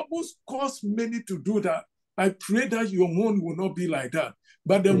troubles cause many to do that. I pray that your own will not be like that.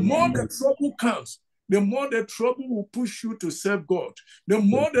 But the more the trouble comes, the more the trouble will push you to serve God. The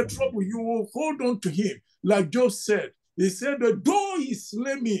more the trouble, you will hold on to him. Like Job said, he said, though he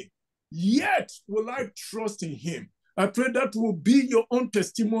slay me, yet will I trust in him. I pray that will be your own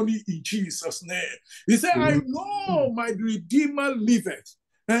testimony in Jesus' name. He said, I know my Redeemer liveth,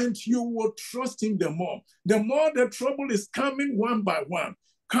 and you will trust in the more. The more the trouble is coming one by one,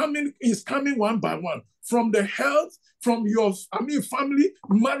 coming one by one. From the health, from your, family,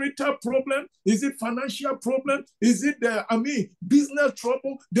 marital problem, is it financial problem? Is it business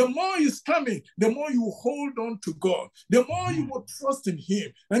trouble? The more is coming, the more you hold on to God, the more you will trust in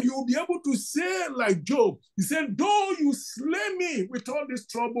him. And you will be able to say like Job, he said, though you slay me with all these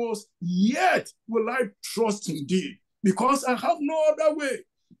troubles, yet will I trust in thee, because I have no other way.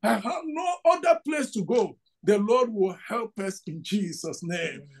 I have no other place to go. The Lord will help us in Jesus'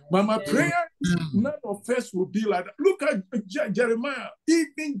 name. But my prayer is none of us will be like that. Look at Jeremiah,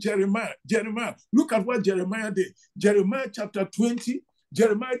 even Jeremiah. Look at what Jeremiah did. Jeremiah chapter 20.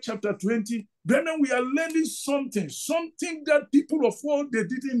 Brethren, we are learning something that people of old, they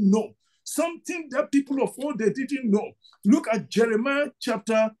didn't know. Something that people of old, they didn't know. Look at Jeremiah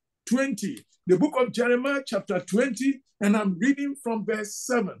chapter 20. The book of Jeremiah chapter 20, and I'm reading from verse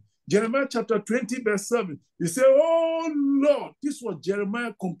 7. Jeremiah chapter 20, verse 7. He said, oh Lord, this was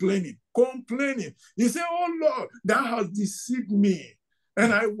Jeremiah complaining. He said, oh Lord, thou hast deceived me,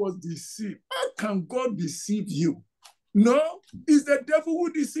 and I was deceived. How can God deceive you? No, it's the devil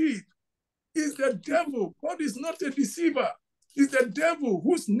who deceived. It's the devil. God is not a deceiver. It's the devil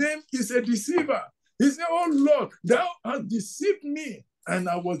whose name is a deceiver. He said, oh Lord, thou hast deceived me, and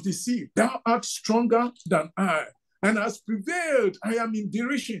I was deceived. Thou art stronger than I, and has prevailed. I am in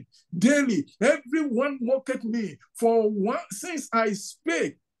derision daily. Everyone mocked me. Since I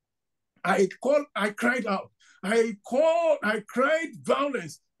spake, I cried out. I cried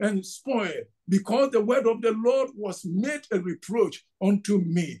violence and spoil, because the word of the Lord was made a reproach unto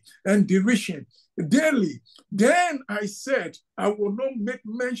me, and derision daily. Then I said, I will not make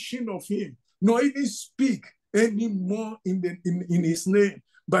mention of him, nor even speak any more in his name.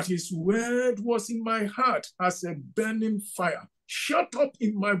 But his word was in my heart as a burning fire, shut up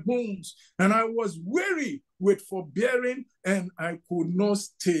in my bones, and I was weary with forbearing, and I could not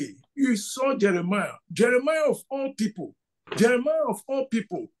stay. You saw Jeremiah of all people,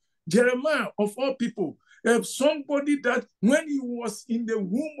 somebody that when he was in the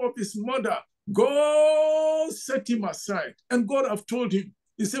womb of his mother, God set him aside, and God have told him,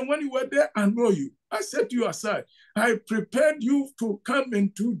 he said, when you were there, I know you. I set you aside. I prepared you to come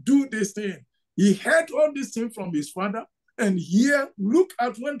and to do this thing. He heard all these things from his father. And here, look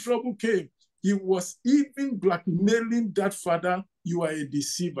at when trouble came. He was even blackmailing that father. You are a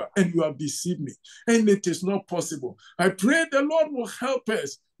deceiver, and you have deceived me. And it is not possible. I pray the Lord will help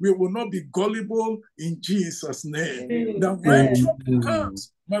us. We will not be gullible in Jesus' name. That when trouble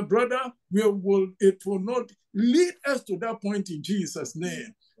comes, my brother, it will not lead us to that point in Jesus'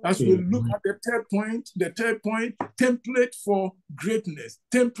 name. As we look at the third point, template for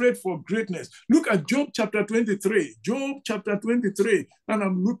greatness. Look at Job chapter 23. And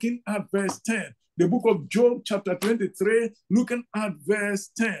I'm looking at verse 10. The book of Job chapter 23, looking at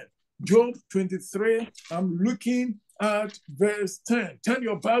verse 10. Job 23, I'm looking at verse 10. Turn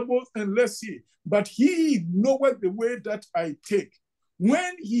your Bibles and let's see. But he knoweth the way that I take.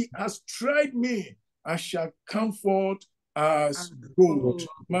 When he has tried me, I shall come forth as gold.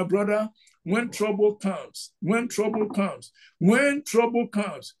 My brother, when trouble comes,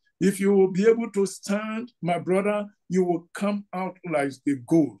 if you will be able to stand, my brother, you will come out like the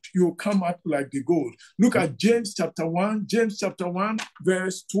gold. Look at James chapter 1,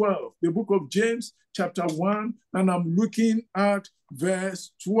 verse 12. The book of James chapter 1, and I'm looking at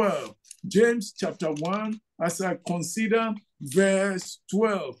verse 12. James chapter 1, as I consider verse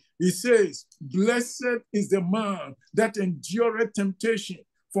 12. He says, blessed is the man that endureth temptation.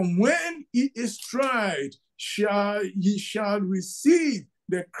 From when he is tried, he shall receive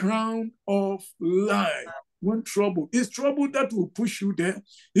the crown of life. When trouble, it's trouble that will push you there.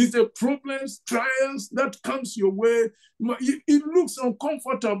 It's the problems, trials that comes your way. It looks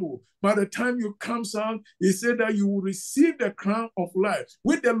uncomfortable. By the time you comes out, he said that you will receive the crown of life,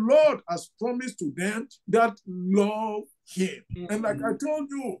 which the Lord has promised to them that love him. And like I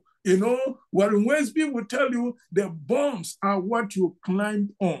told you, Warren Westby will tell you the bombs are what you climb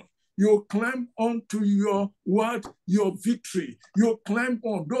on. You climb on to your victory. You climb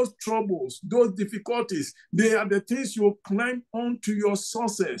on those troubles, those difficulties. They are the things you climb on to your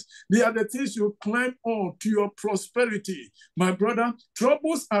success. They are the things you climb on to your prosperity. My brother,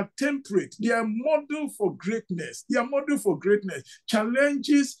 troubles are temperate. They are model for greatness. They are model for greatness.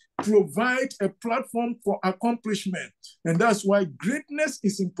 Challenges provide a platform for accomplishment. And that's why greatness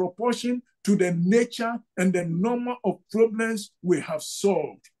is in proportion to the nature and the number of problems we have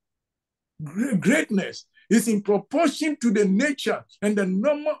solved. Greatness is in proportion to the nature and the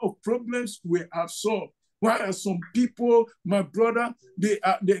number of problems we have solved. Why are some people, my brother, they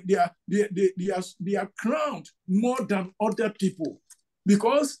are crowned more than other people?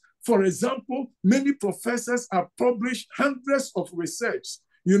 Because, for example, many professors have published hundreds of research,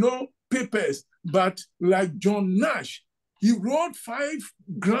 papers, but like John Nash, he wrote 5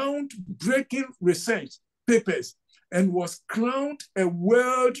 groundbreaking research papers and was crowned a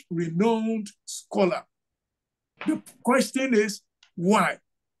world-renowned scholar. The question is, why?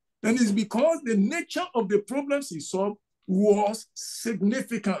 And it's because the nature of the problems he solved was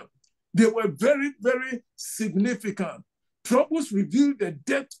significant. They were very, very significant. Troubles reveal the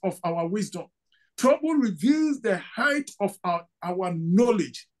depth of our wisdom. Trouble reveals the height of our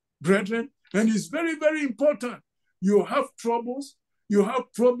knowledge, brethren. And it's very, very important. You have troubles, you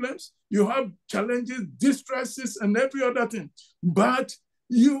have problems, you have challenges, distresses, and every other thing. But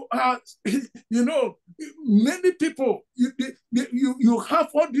you are, many people, you have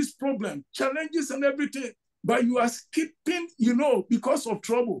all these problems, challenges and everything, but you are skipping, because of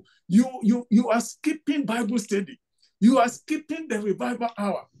trouble. You are skipping Bible study. You are skipping the revival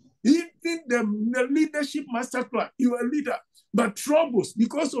hour. Even the leadership masterclass, you are a leader. But troubles,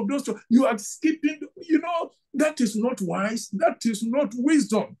 because of those, you are skipping, that is not wise. That is not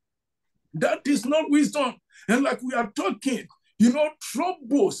wisdom. That is not wisdom. And like we are talking,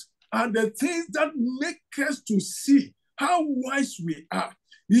 troubles are the things that make us to see how wise we are.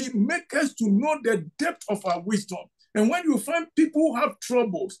 It makes us to know the depth of our wisdom. And when you find people who have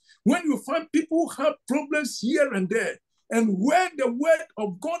troubles, when you find people who have problems here and there, and where the word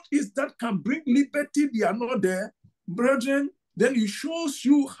of God is that can bring liberty, they are not there, brethren, then it shows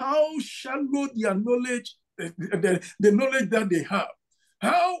you how shallow their knowledge, the knowledge that they have,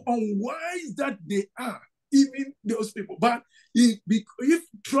 how unwise that they are, even those people. But if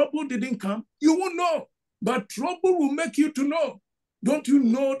trouble didn't come, you won't know. But trouble will make you to know. Don't you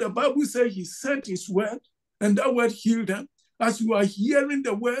know the Bible says he sent his word and that word healed them? As you are hearing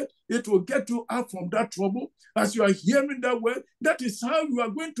the word, it will get you out from that trouble. As you are hearing that word, that is how you are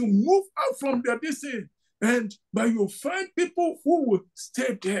going to move out from the distance. But you find people who will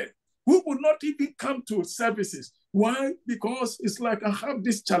stay there, who will not even come to services. Why? Because it's like I have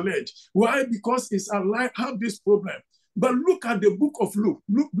this challenge. Why? Because I have this problem. But look at the book of Luke.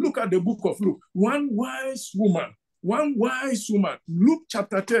 Look at the book of Luke. One wise woman, Luke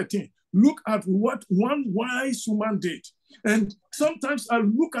chapter 13. Look at what one wise woman did. And sometimes I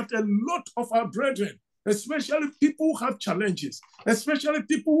look at a lot of our brethren, especially people who have challenges, especially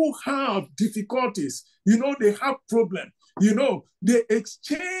people who have difficulties. They have problems. They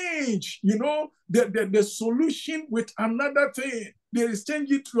exchange, the solution with another thing. They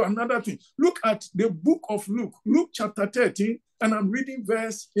exchange it to another thing. Look at the book of Luke, Luke chapter 13, and I'm reading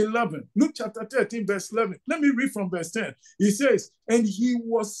verse 11. Luke chapter 13, verse 11. Let me read from verse 10. He says, and he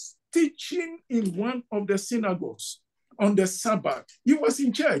was teaching in one of the synagogues on the Sabbath. He was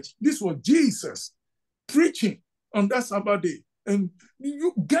in church. This was Jesus preaching on that Sabbath day. And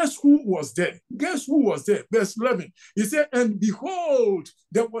you guess who was there? Guess who was there? Verse 11. He said, and behold,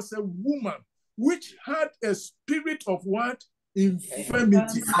 there was a woman which had a spirit of what?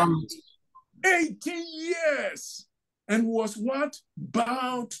 Infirmity. 18 years. And was what?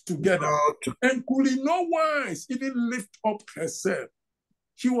 Bowed together. And could in no wise even lift up herself.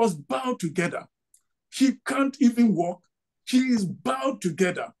 She was bowed together. She can't even walk. She is bowed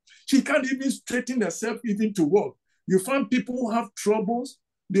together. She can't even straighten herself even to walk. You find people who have troubles,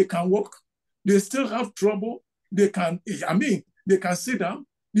 they can walk. They still have trouble. They can sit down.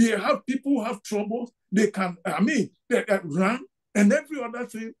 You have people who have trouble. They can, they run and every other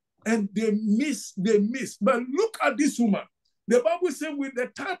thing. and they miss. But look at this woman. The Bible says with the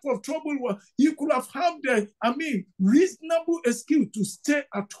type of trouble, he could have had reasonable excuse to stay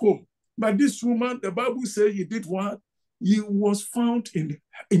at home. But this woman, the Bible says he did what? He was found in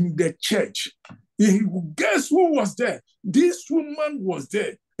the church. Guess who was there? This woman was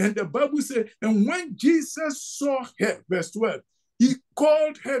there. And the Bible says, and when Jesus saw her, verse 12, he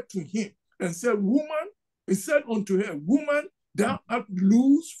called her to him and said, woman, he said unto her, woman, thou art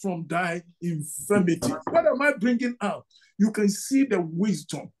loose from thy infirmity. What am I bringing out? You can see the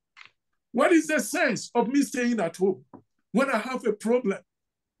wisdom. What is the sense of me staying at home when I have a problem?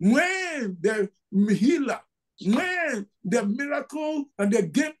 When the healer, when the miracle and the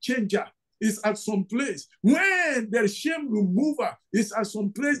game changer is at some place, when the shame remover is at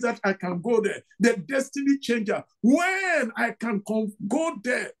some place that I can go there, the destiny changer, when I can go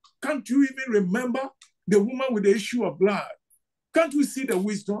there, can't you even remember the woman with the issue of blood? Can't we see the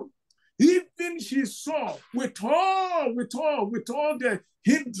wisdom? Even she saw with all the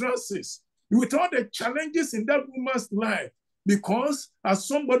hindrances, with all the challenges in that woman's life, because as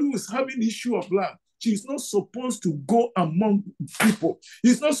somebody who is having issue of blood, she's not supposed to go among people.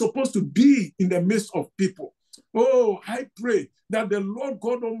 He's not supposed to be in the midst of people. Oh, I pray that the Lord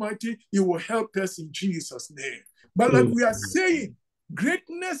God Almighty, he will help us in Jesus' name. But like we are saying,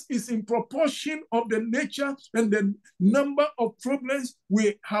 greatness is in proportion of the nature and the number of problems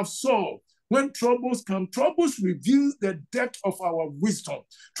we have solved. When troubles come, troubles reveals the depth of our wisdom.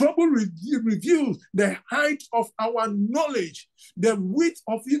 Trouble reveals the height of our knowledge, the width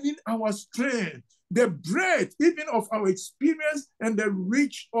of even our strength, the breadth even of our experience, and the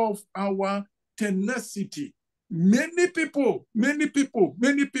reach of our tenacity. Many people.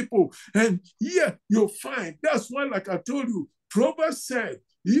 And here you'll find, that's why, like I told you, Proverbs said,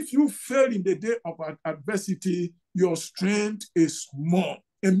 if you fail in the day of adversity, your strength is small.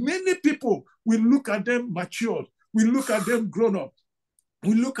 And many people, we look at them matured. We look at them grown up.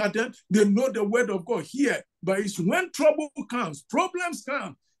 We look at them, they know the word of God here. But it's when trouble comes, problems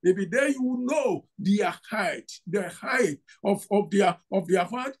come, maybe there you will know their height, the height of their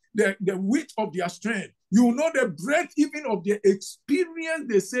heart, the width of their strength. You will know the breadth even of their experience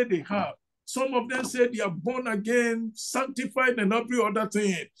they say they have. Some of them say they are born again, sanctified, and every other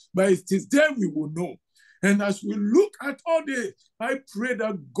thing. But it is there we will know. And as we look at all this, I pray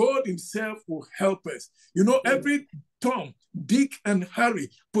that God himself will help us. You know, every Tom, Dick, and Harry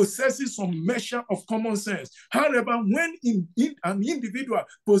possesses some measure of common sense. However, when an individual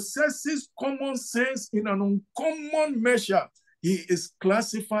possesses common sense in an uncommon measure, he is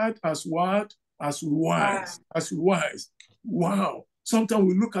classified as what? As wise. As wise. Wow. Sometimes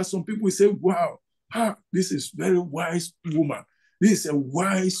we look at some people, we say, wow, this is very wise woman. This is a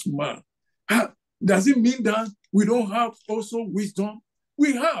wise man. Does it mean that we don't have also wisdom?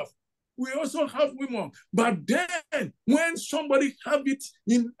 We have. We also have women. But then when somebody have it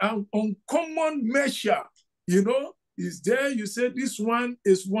in an uncommon measure, you know, is there, you say this one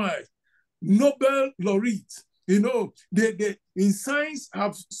is wise. Nobel laureate, you know, they in science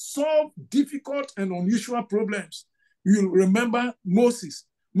have solved difficult and unusual problems. You remember Moses.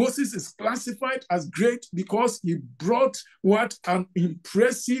 Moses is classified as great because he brought what? An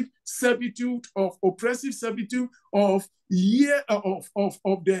oppressive servitude of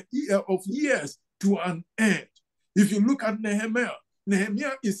years to an end. If you look at Nehemiah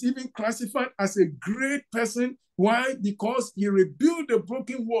is even classified as a great person. Why? Because he rebuilt the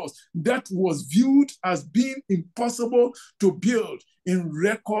broken walls that was viewed as being impossible to build in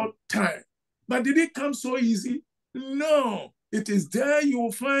record time. But did it come so easy? No. It is there you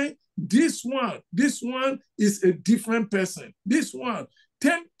will find this one. This one is a different person. This one,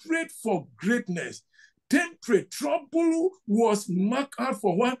 temperate for greatness. Temperate. Trouble was marked out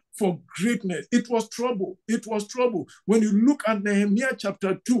for what? For greatness. It was trouble. It was trouble. When you look at Nehemiah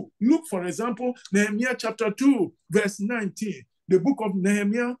chapter 2, look, for example, Nehemiah chapter 2, verse 19. The book of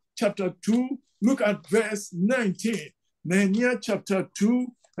Nehemiah chapter 2, look at verse 19. Nehemiah chapter 2,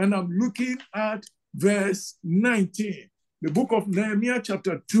 and I'm looking at verse 19. The book of Nehemiah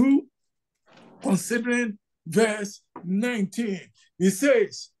chapter 2, considering verse 19. It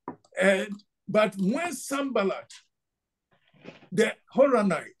says, but when Sanballat, the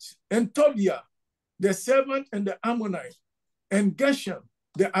Horonite, and Tobiah, the servant and the Ammonite, and Geshem,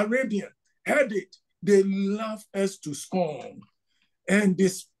 the Arabian, heard it, they laughed us to scorn and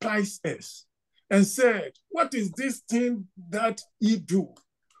despised us and said, what is this thing that ye do?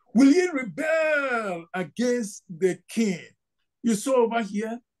 Will ye rebel against the king? You saw over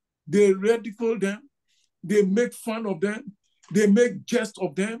here, they ridicule them, they make fun of them, they make jest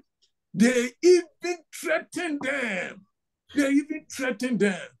of them, they even threaten them. They even threaten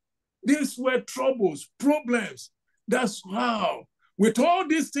them. These were troubles, problems. That's how, with all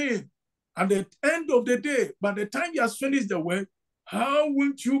these things, at the end of the day, by the time he has finished the work, how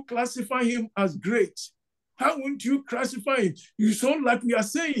won't you classify him as great? How won't you classify him? You sound like we are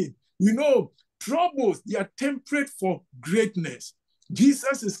saying, troubles, they are temperate for greatness.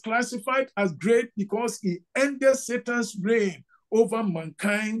 Jesus is classified as great because he ended Satan's reign over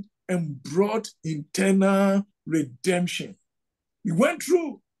mankind and brought eternal redemption. He went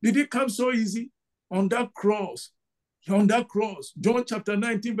through. Did it come so easy? On that cross, John chapter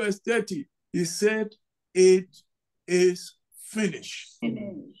 19, verse 30, he said, it is finished.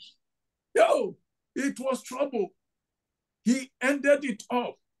 Yo, it was trouble. He ended it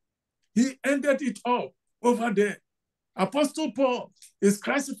up. He ended it up over there. Apostle Paul is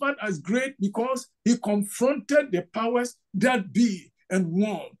classified as great because he confronted the powers that be and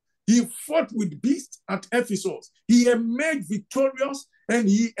won. He fought with beasts at Ephesus. He emerged victorious and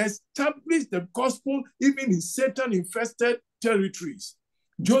he established the gospel even in Satan-infested territories.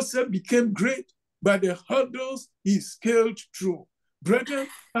 Joseph became great by the hurdles he scaled through. Brethren,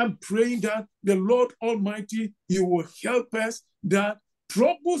 I'm praying that the Lord Almighty, he will help us, that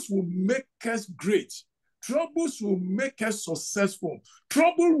troubles will make us great. Troubles will make us successful.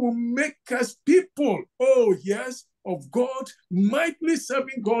 Trouble will make us people, oh yes, of God, mightily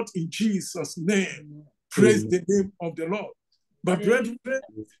serving God in Jesus' name. Praise the name of the Lord. But brethren,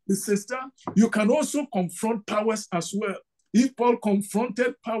 the sister, you can also confront powers as well. If Paul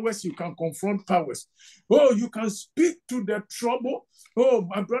confronted powers, you can confront powers. Oh, you can speak to the trouble. Oh,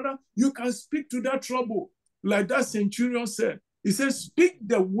 my brother, you can speak to that trouble. Like that centurion said, he says, speak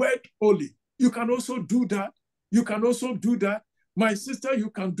the word only. You can also do that. You can also do that. My sister, you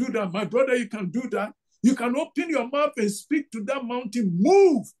can do that. My brother, you can do that. You can open your mouth and speak to that mountain,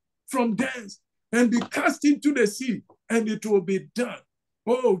 move from thence and be cast into the sea, and it will be done.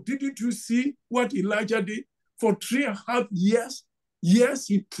 Oh, didn't you see what Elijah did? For 3.5 years, yes,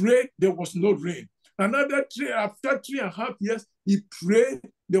 he prayed, there was no rain. After 3.5 years, he prayed,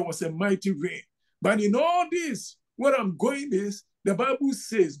 there was a mighty rain. But in all this, where I'm going is, the Bible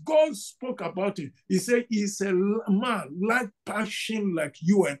says, God spoke about him. He said, he's a man like passion like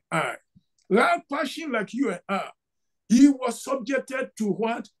you and I. Like passion like you and I. He was subjected to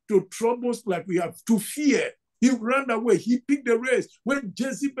what? To troubles like we have, to fear. He ran away. He picked the race. When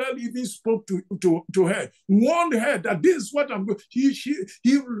Jezebel even spoke to her, warned her that this is what I'm going.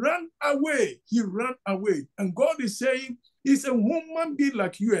 He ran away. He ran away. And God is saying, he's a human being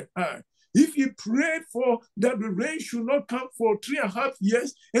like you and I. If he prayed for that the rain should not come for 3.5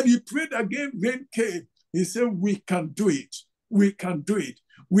 years, and he prayed again, rain came. He said, we can do it. We can do it.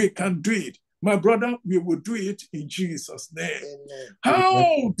 We can do it. My brother, we will do it in Jesus' name. Amen.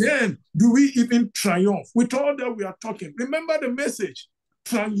 How then do we even triumph with all that we are talking? Remember the message.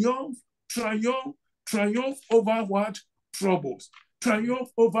 Triumph, triumph, triumph over what? Troubles. Triumph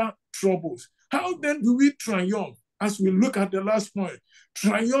over troubles. How then do we triumph? As we look at the last point,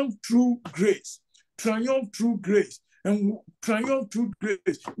 triumph through grace. Triumph through grace. And triumph through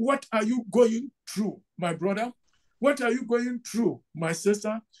grace. What are you going through, my brother? What are you going through, my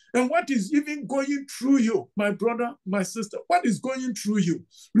sister? And what is even going through you, my brother, my sister? What is going through you?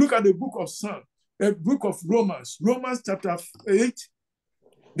 Look at the book of Psalms, the book of Romans, Romans chapter 8,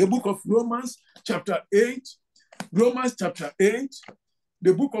 the book of Romans chapter 8, Romans chapter 8,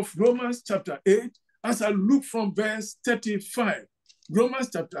 the book of Romans chapter 8, as I look from verse 35, Romans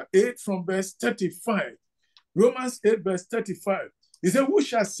chapter 8 from verse 35, Romans 8 verse 35, he said, who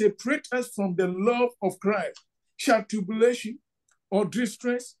shall separate us from the love of Christ? Shall tribulation or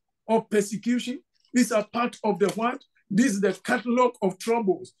distress or persecution? These are part of the what? This is the catalog of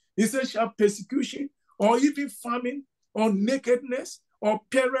troubles. He says, shall persecution or even famine or nakedness or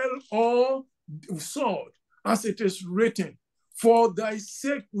peril or sword, as it is written, for thy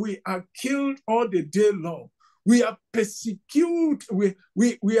sake we are killed all the day long. We are persecuted.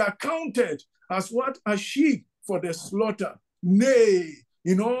 We are counted as what? As sheep for the slaughter. Nay,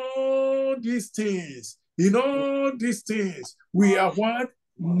 in all these things, we are what?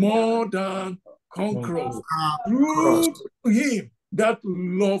 More than conquerors. Through him that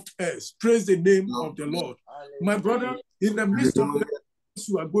loved us. Praise the name of the Lord. My brother, in the midst of the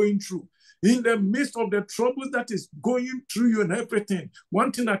you are going through, in the midst of the troubles that is going through you and everything,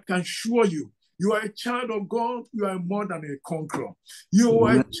 one thing I can assure you, you are a child of God, you are more than a conqueror. You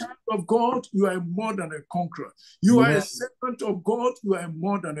are a child of God, you are more than a conqueror. You are a servant of God, you are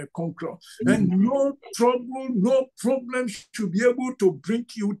more than a conqueror. And no trouble, no problem should be able to bring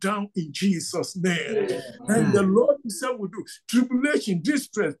you down in Jesus' name. And the Lord himself will do. Tribulation,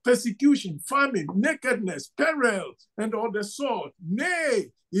 distress, persecution, famine, nakedness, peril, and all the sword.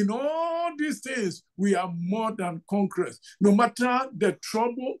 Nay, In all these things, we are more than conquerors. No matter the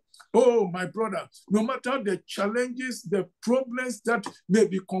trouble, oh, my brother, no matter the challenges, the problems that may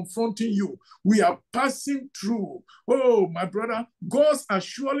be confronting you, we are passing through. Oh, my brother, God's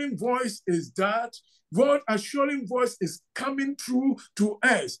assuring voice is that. God's assuring voice is coming through to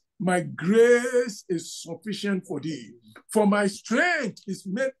us. My grace is sufficient for thee. For my strength is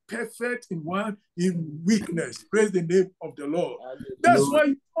made perfect in what? In weakness. Praise the name of the Lord. That's why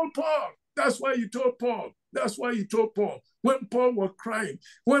you told Paul. That's why you told Paul. That's why you told Paul. When Paul was crying,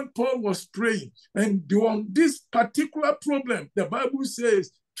 when Paul was praying, and on this particular problem, the Bible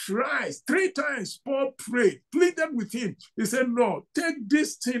says, three times, Paul prayed, pleaded with him. He said, Lord, take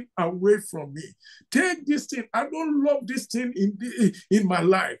this thing away from me. Take this thing. I don't love this thing in my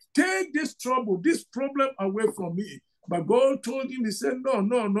life. Take this trouble, this problem away from me. But God told him, he said,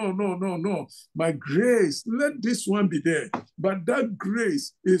 no. My grace, let this one be there. But that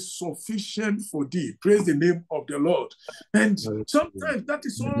grace is sufficient for thee. Praise the name of the Lord. And sometimes that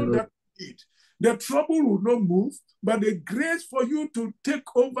is all that we need. The trouble will not move, but the grace for you to take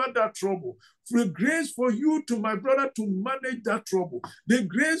over that trouble, the grace for you to, my brother, to manage that trouble, the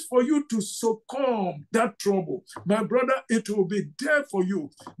grace for you to succumb that trouble, my brother, it will be there for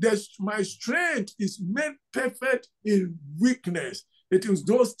you. My strength is made perfect in weakness. It is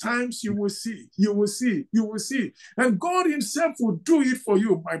those times you will see. And God himself will do it for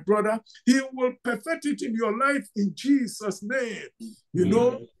you, my brother. He will perfect it in your life in Jesus' name. You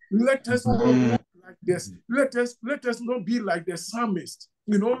know, let us not walk like this. Let us not be like the psalmist.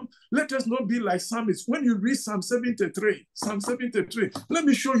 You know, let us not be like psalmist. When you read Psalm 73, let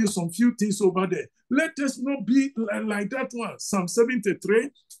me show you some few things over there. Let us not be like that one. Psalm 73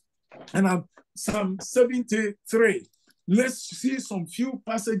 and Psalm 73. Let's see some few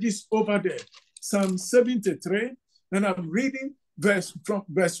passages over there. Psalm 73, and I'm reading from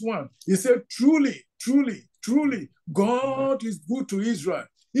verse 1. He said, truly, God is good to Israel,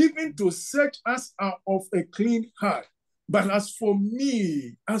 even to set us out of a clean heart. But as for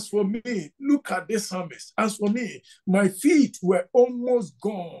me, look at this psalmist. As for me, my feet were almost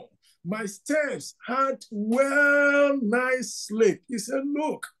gone. My steps had well nigh slipped. He said,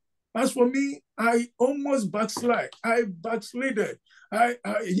 look, as for me, I almost backslid. I backslided. I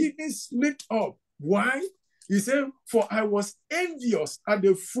even slipped up. Why? He said, for I was envious at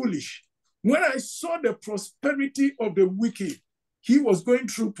the foolish. When I saw the prosperity of the wicked, he was going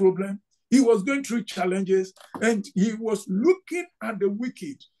through problems. He was going through challenges, and he was looking at the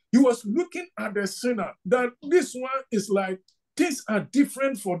wicked. He was looking at the sinner, that this one is like, things are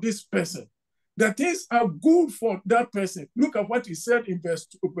different for this person. That things are good for that person. Look at what he said in verse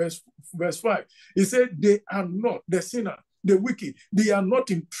 5. He said, they are not, the sinner, the wicked, they are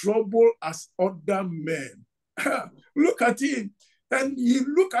not in trouble as other men. Look at him. And he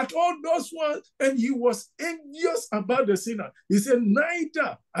looked at all those ones, and he was envious about the sinner. He said,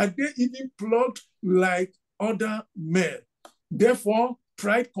 neither are they even plucked like other men. Therefore,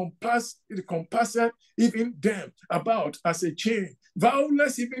 pride compasseth even them about as a chain.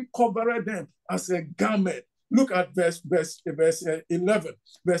 Violence even covered them as a garment. Look at verse 11.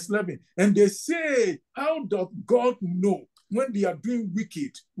 Verse 11. And they say, how doth God know? When they are doing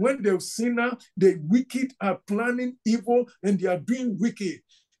wicked, when the sinner, the wicked are planning evil and they are doing wicked,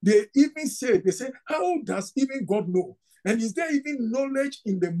 they say, how does even God know? And is there even knowledge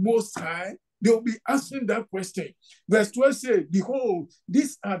in the Most High? They will be asking that question. Verse 12 says, behold,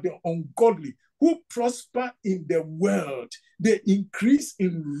 these are the ungodly who prosper in the world. They increase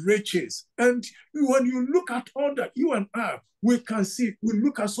in riches. And when you look at all that, you and I, we can see, we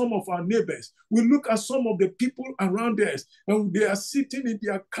look at some of our neighbors, we look at some of the people around us, and they are sitting in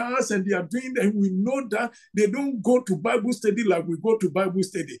their cars and they are doing, and we know that they don't go to Bible study like we go to Bible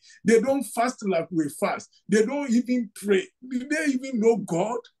study. They don't fast like we fast. They don't even pray. Do they even know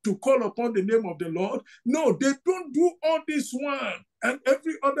God to call upon the name of the Lord? No, they don't do all this one and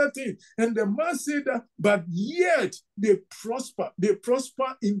every other thing. And the man said that, but yet they prosper. They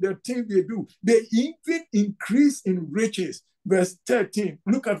prosper in the thing they do. They even increase in riches. Verse 13,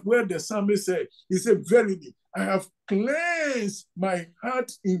 look at where the psalmist said, he said, verily, I have cleansed my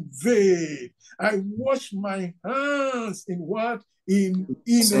heart in vain. I wash my hands in what? In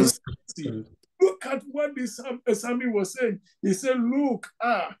innocency. Look at what the psalmist was saying. He said, look,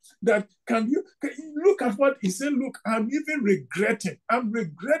 look at what he said, look, I'm even regretting. I'm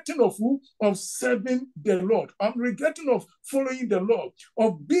regretting of who? Of serving the Lord. I'm regretting of following the Lord,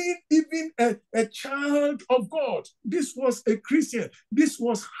 of being even a child of God. This was a Christian. This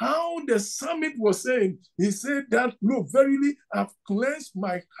was how the psalmist was saying. He said that, look, verily, I've cleansed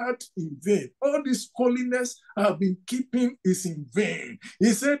my heart in vain. All this holiness I've been keeping is in vain.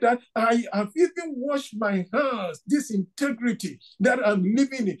 He said that I have even washed my hands, this integrity that I'm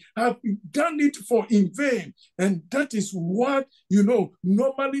living in, I've done it for in vain. And that is what,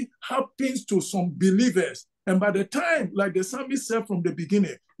 normally happens to some believers. And by the time, like the psalmist said from the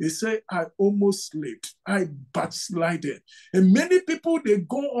beginning, he said, I almost slipped. I backslided. And many people, they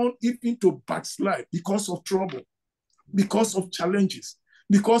go on even to backslide because of trouble, because of challenges,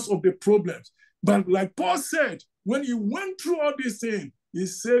 because of the problems. But like Paul said, when he went through all these things, he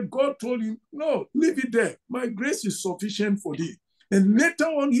said, God told him, no, leave it there. My grace is sufficient for thee. And later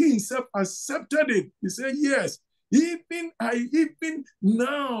on, he himself accepted it. He said, yes, I even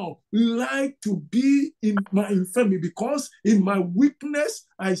now like to be in my infirmity, because in my weakness,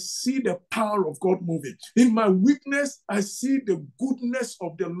 I see the power of God moving. In my weakness, I see the goodness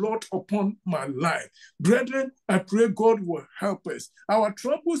of the Lord upon my life. Brethren, I pray God will help us. Our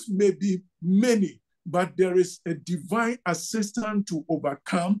troubles may be many, but there is a divine assistance to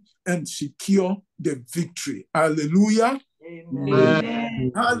overcome and secure the victory. Hallelujah.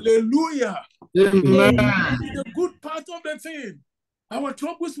 Amen. Hallelujah. Amen. The good part of the thing. Our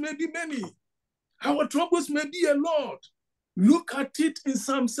troubles may be many. Our troubles may be a lot. Look at it in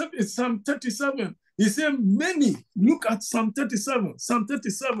Psalm 37. He said, many. Look at Psalm 37. Psalm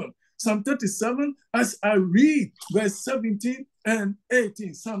 37. Psalm 37, as I read verse 17 and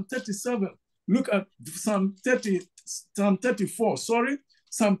 18. Psalm 37. Look at Psalm 34.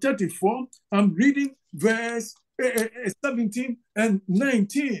 Psalm 34. I'm reading verse 17 and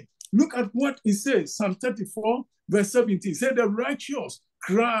 19. Look at what it says. Psalm 34, verse 17. It said, the righteous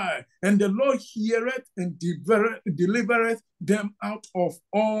cry, and the Lord heareth and delivereth them out of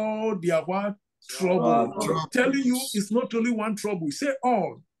all their what? Trouble. Telling you it's not only one trouble. He said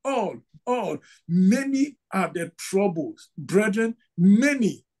all. Many are the troubles, brethren,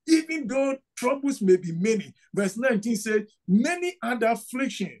 many. Even though troubles may be many. Verse 19 says, many are the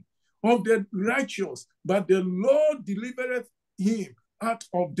affliction of the righteous, but the Lord delivereth him out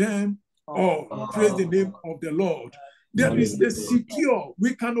of them all. Praise the name of the Lord. There is the secure,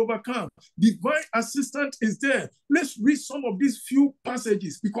 we can overcome. Divine assistance is there. Let's read some of these few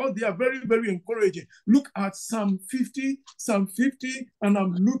passages because they are very, very encouraging. Look at Psalm 50, and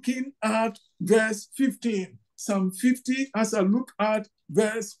I'm looking at verse 15. Psalm 50, as I look at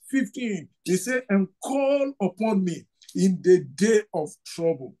verse 15, he said, and call upon me in the day of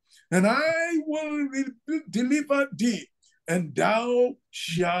trouble, and I will deliver thee, and thou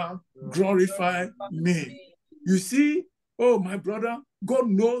shalt glorify me. You see, oh, my brother, God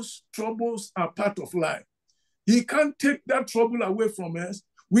knows troubles are part of life. He can't take that trouble away from us.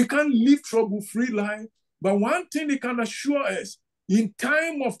 We can't live trouble-free life. But one thing he can assure us, in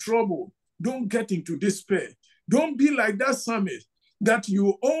time of trouble, don't get into despair. Don't be like that psalmist that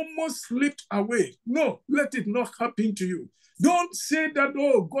you almost slipped away. No, let it not happen to you. Don't say that,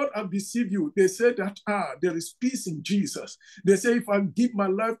 oh, God has deceived you. They say that, there is peace in Jesus. They say, if I give my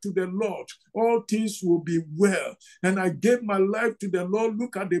life to the Lord, all things will be well. And I gave my life to the Lord.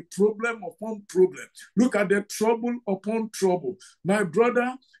 Look at the problem upon problem. Look at the trouble upon trouble. My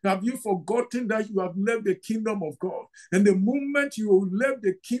brother, have you forgotten that you have left the kingdom of God? And the moment you left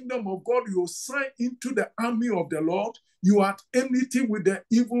the kingdom of God, you sign into the army of the Lord. You are at enmity with the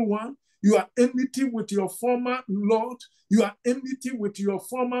evil one. You are enmity with your former Lord. You are enmity with your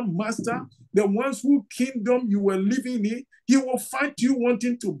former master. The ones whose kingdom you were living in, he will fight you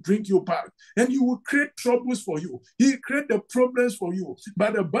wanting to bring you back. And he will create troubles for you. He will create the problems for you.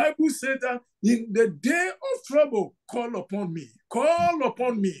 But the Bible says that in the day of trouble, call upon me. Call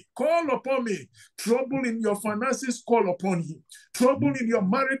upon me. Call upon me. Trouble in your finances, call upon him. Trouble in your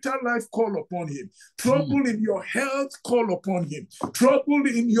marital life, call upon him. Trouble in your health, call upon him. Trouble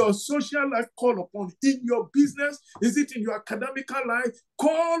in your social life, call upon him. In your business, is it in your academical life?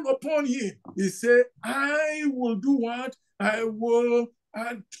 Call upon him. He said, I will do what? I will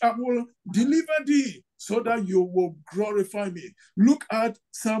deliver thee so that you will glorify me. Look at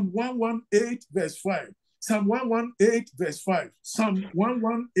Psalm 118, verse 5. Psalm 118, verse 5. Psalm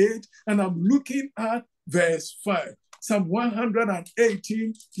 118, and I'm looking at verse 5. Psalm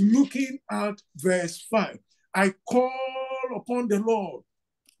 118, looking at verse 5. I call upon the Lord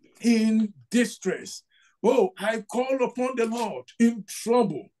in distress. Oh, I call upon the Lord in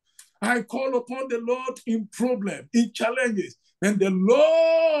trouble. I call upon the Lord in problem, in challenges. And the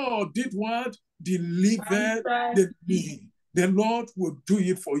Lord did what? Delivered me. The Lord will do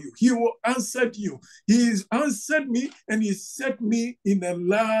it for you. He will answer you. He has answered me and he set me in a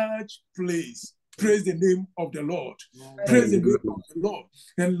large place. Praise the name of the Lord. Praise the name of the Lord.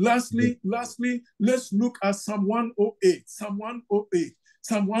 And lastly, let's look at Psalm 108. Psalm 108.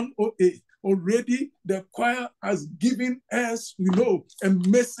 Psalm 108. Already the choir has given us, a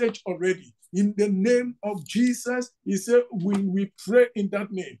message already. In the name of Jesus, he said, when we pray in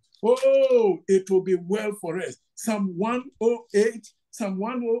that name, it will be well for us. Psalm 108,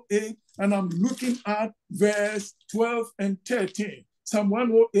 and I'm looking at verse 12 and 13. Psalm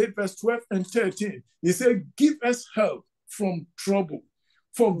 108, verse 12 and 13. He said, give us help from trouble.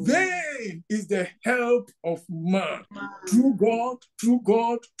 For vain is the help of man. Through God,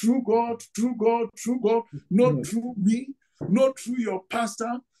 not through me, not through your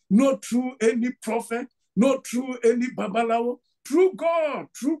pastor, not through any prophet, not through any babalawo. Through God.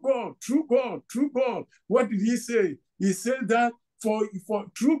 What did he say? He said that for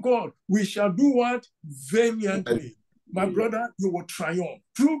through God, we shall do what? Valiantly. My brother, you will triumph.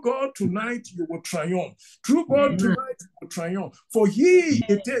 Through God tonight, you will triumph. Through God tonight, you will triumph. For he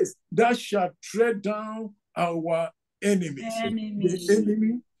it is that shall tread down our enemies.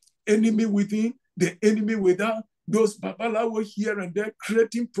 The enemy within, the enemy without, those babalawo here and there,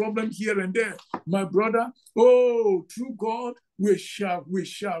 creating problems here and there. My brother, through God, we shall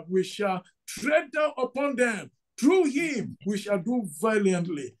tread down upon them. Through him, we shall do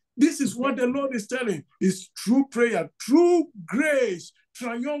valiantly. This is what the Lord is telling. It's true prayer, true grace,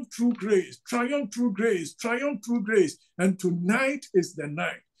 triumph through grace, triumph through grace, triumph through grace. And tonight is the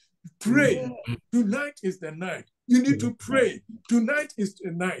night. Pray. Tonight is the night. You need to pray. Tonight is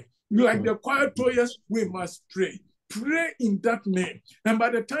the night. Like the choir told us, we must pray. Pray in that name. And by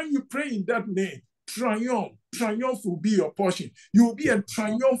the time you pray in that name, triumph will be your portion. You will be a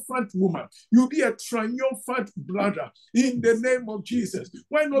triumphant woman. You will be a triumphant brother in the name of Jesus.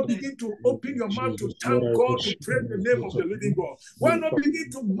 Why not begin to open your mouth to thank God, to praise the name of the living God? Why not begin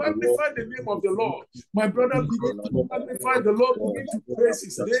to magnify the name of the Lord? My brother, begin to magnify the Lord, begin to praise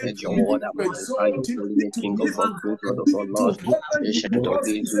his name, begin to exalt him, begin to lift him, begin to honor him because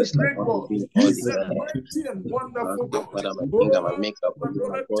he's a great God. He's a mighty and wonderful God.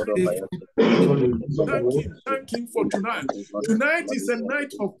 My brother, thank him for tonight. Tonight is a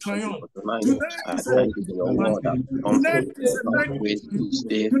night of triumph. Tonight is a night of triumph.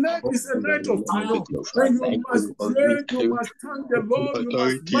 Tonight is a night of triumph. And you must pray, you must thank the Lord, you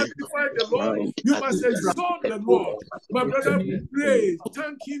must magnify the Lord, you must exalt the Lord. My brother, pray,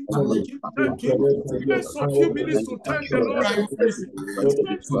 thank him. Spend some few minutes to thank the Lord and praise him.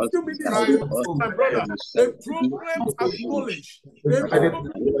 Spend some few minutes to my brother. A problem acknowledged.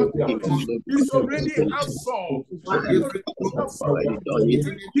 It's already outsolved.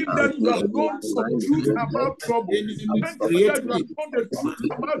 Give that you have known some truth about trouble. Thank you that you have known the truth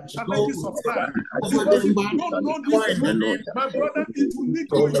about challenges of life. Because if you don't know this truth, my brother, it will lead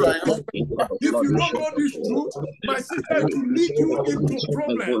you into problem. If you don't know this truth, my sister, it will lead you into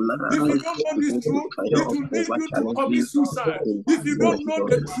problem. If you don't know this truth, it will lead you to commit suicide. If you don't know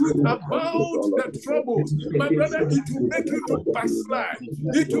the truth about the troubles, my brother, it will make you to backslide.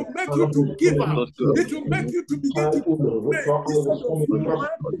 It will make you to give up. It will make you to begin to pray.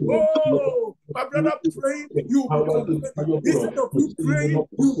 My brother, praying, you'll be complaining. Instead of you praying,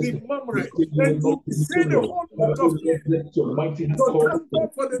 you'll be murmuring. And you'll be saying a whole lot of things. So thank God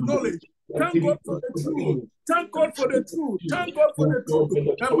for the knowledge. Thank God for the truth. Thank God for the truth. Thank God for the truth.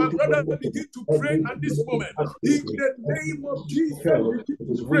 And my brother, begin to pray at this moment. In the name of Jesus,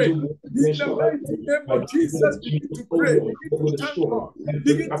 begin to pray. In the mighty name of Jesus, begin to pray. Begin to thank God.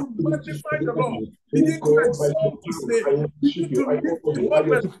 Begin to magnify the Lord. Begin to exalt his name. Begin to lift him up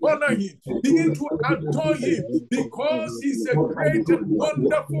and honor him. Begin to adore him because he's a great and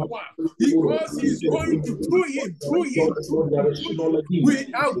wonderful one. Because he's going to, through him,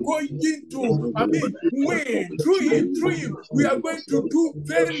 we are going to, win. Through him, we are going to do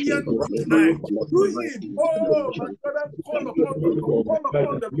valiantly tonight. Through him, my brother, call upon the Lord.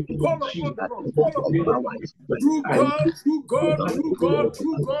 Call upon the Lord. Through God,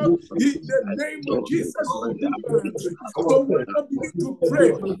 in the name of Jesus, we will do valiantly. So we're going to begin to pray.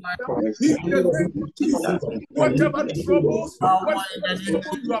 In the name of Jesus, whatever troubles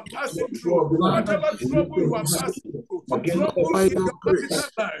you are passing through, whatever trouble you are passing through, trouble in your capital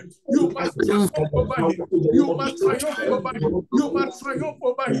life, you must triumph over him. You must triumph over him. You must triumph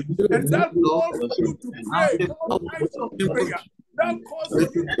over him. And that calls for you to pray all kinds of prayer. that causes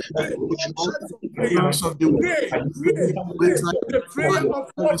you to pray all types of prayer. Pray. The prayer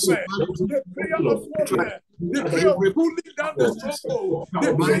of warfare, the prayer of warfare, the prayer of pulling down the stronghold, the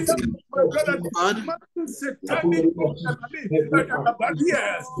prayer, my brother, dismantle satanic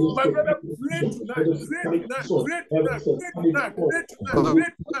barriers. My brother, pray tonight, pray tonight, pray tonight, pray tonight, pray tonight, pray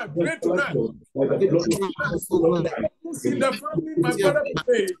tonight, pray tonight. Troubles in the family, my brother,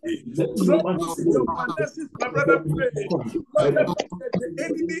 pray. Troubles in your finances, my brother, pray. Whatever the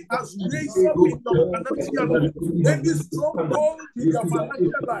enemy has raised up in your financial life, any stronghold in your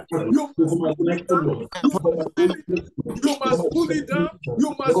financial life, you must pull it down. You must pull it down.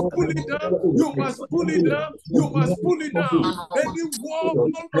 You must pull it down. You must pull it down. You must pull it down. Any wall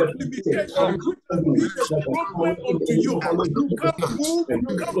of limitation which has been a problem unto you, you can't move. You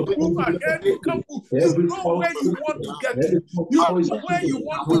can't move ahead. You can't move. You know where you want to get to. You know where you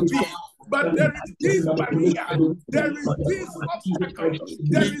want to be. But there is this barrier, there is this obstacle,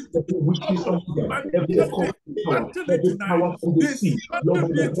 there is this trouble. Dismantle it tonight.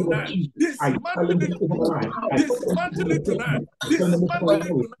 Dismantle it tonight. Dismantle it tonight. Dismantle it tonight. Dismantle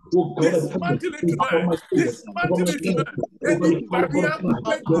it tonight. Dismantle it tonight. Dismantle it tonight. Any barrier,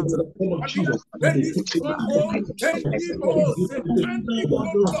 any stronghold, any satanic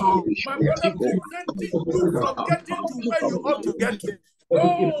roadblock, my brother, preventing you from getting to where you ought to get to.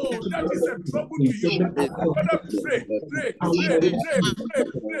 Oh, that is a trouble to you. Father, pray.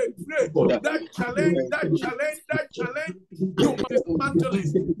 That challenge, you must dismantle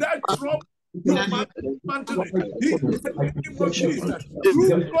it. That trouble, you must dismantle it. In the name of Jesus.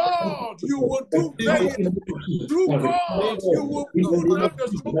 Through God, you will do valiantly. Through God, you will pull down the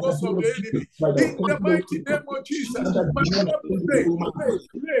strongholds of the enemy. In the mighty name of Jesus. My brother, pray.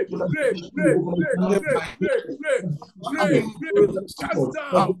 Cast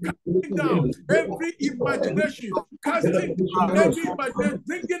down every imagination, casting every imagination,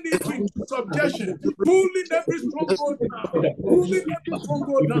 bringing it into subjection, pulling every stronghold down, pulling every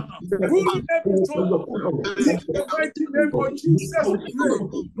stronghold down, pulling every stronghold down. In the mighty name of Jesus, pray,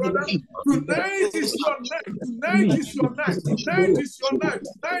 brother. Tonight is your night. Tonight is your night. Tonight is your night.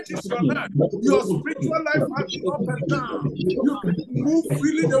 Tonight is your night. Your spiritual life has been up and down. You can move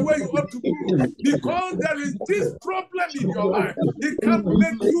freely the way you ought to move because there is this problem in your life. It can't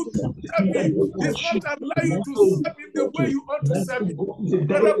make you to serve him. It's not allow you to serve him the way you ought to serve him.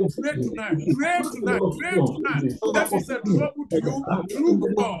 Brother, pray tonight. Pray tonight. Pray tonight. That is a trouble to you. Through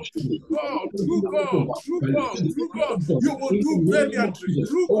God, you will do valiantly.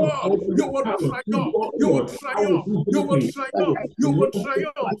 Through God, you will triumph. You will triumph. You will triumph. You will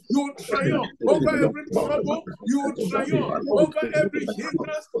triumph. You will triumph over every trouble. You will triumph over every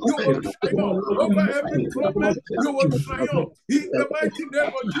hindrance. You will triumph over every problem. You will triumph in the mighty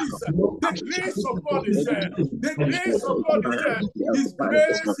name of Jesus. The grace of God is there. The grace of God is there. His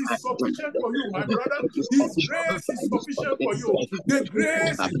grace is sufficient for you, my brother. His grace is sufficient for you. The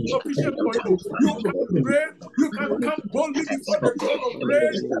grace is sufficient for you. You can pray. You can come boldly before the throne of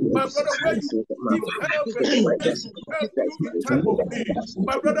grace, my brother, where you receive help and grace to help you in time of need.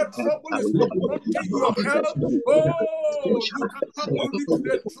 My brother, trouble is confronting your health. Oh, you can come boldly to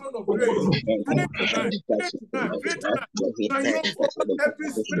the throne of grace. Pray tonight. Pray tonight. Pray tonight. Triumph over every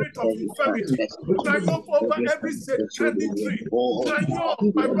spirit of infirmity. Triumph over every satanic dream. Triumph,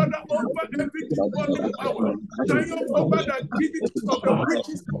 my brother, over every demonic power. Triumph over the activities of the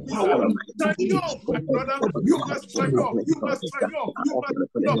witches and wizards. Triumph, my brother. You must triumph. You must triumph. You must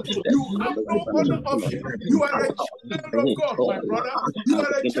triumph. You have no other option. You are a child of God, my brother. You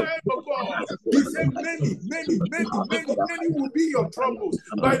are a child of God. He said many will be your troubles.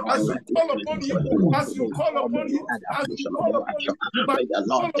 But as you call upon him, as you call upon him, as you call upon him,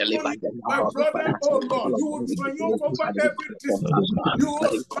 my brother, oh Lord, you will triumph over every distance. You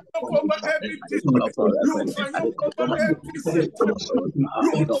will triumph over every distance. You will triumph over every situation.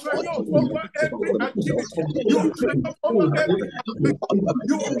 You will triumph over every activity. You will triumph over every activity.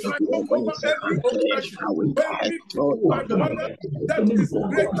 You will triumph over every oppression. Everything, my brother, that is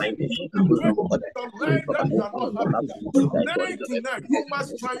breaking your life that you are not happy. Tonight, you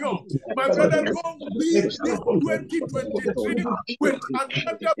must triumph. My brother, don't leave this 2023 with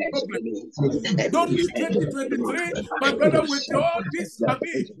another problem. Don't leave 2023, my brother, with all this,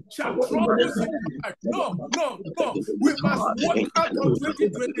 troubles in life. No. We must walk out of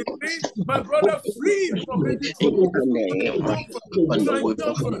 2023, my brother, free from any trouble.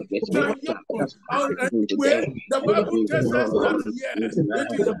 Triumphant. Anyway, the Bible tells us that, yes,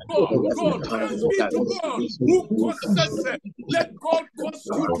 it is God. Thanks be to God who causes it. Let God cause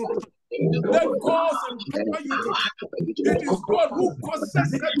you to triumph. Let God empower you to triumph. It is God who causes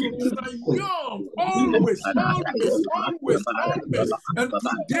us to triumph always. And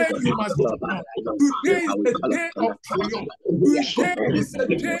today you must triumph. Today is a day of triumph. Today is a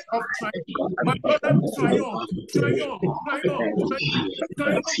day of triumph. My brother, triumph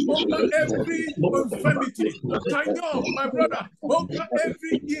over every infirmity. Triumph, my brother, over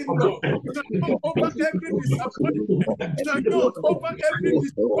every in-law. Triumph over every disappointment. Triumph over every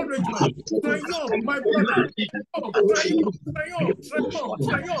discouragement. Triumph, my brother. Triumph.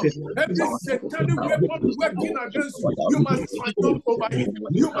 Every satanic weapon working against you, you must triumph over it.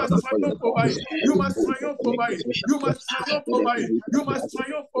 You must triumph over it. You must triumph over it. You must triumph over it. You must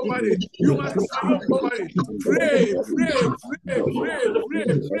triumph over it. You must triumph over it. Pray.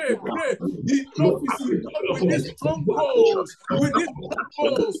 Enough is enough with these strongholds.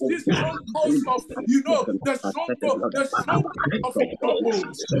 These strongholds of, the stronghold of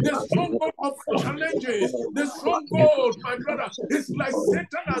troubles, the stronghold of challenges, the stronghold, my brother, it's like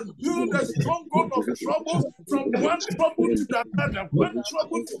Satan has built a stronghold of troubles from one trouble to the other, one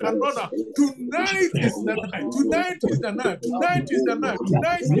trouble to another. Tonight is the night.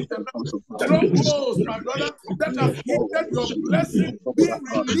 Troubles, my brother, that have hindered your blessing being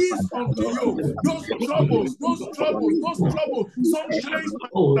released unto you. Those troubles, sometimes, my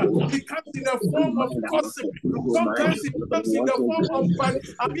brother, it comes in the form of gossip. Sometimes it comes in the form of,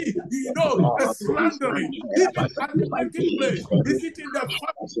 a slandering. Even at the marketplace, is it in the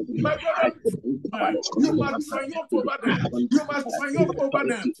family? My brother, you must triumph over them. You must triumph over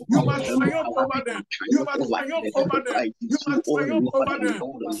them. You must triumph over them. You must triumph over them. You must triumph over them.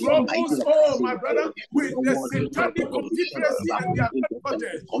 Troubles, oh my brother, with the satanic confederacy and their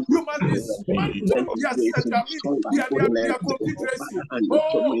headquarters. You must dismantle their confederacy.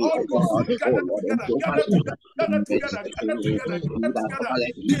 Oh, all those gather together.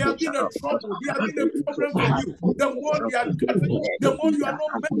 They have been a trouble. They have been a problem for you. The more they are gathering, the more you are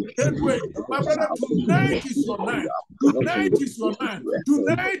not making headway. My brother, tonight is your night. Tonight is your night.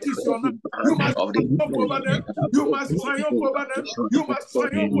 You must triumph over them. You must triumph over them. You must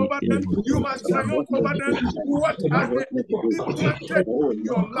triumph over them. You must triumph over them. What has the enemy planted in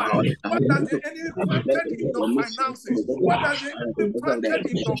your life? What has the enemy planted in your finances? What has the enemy planted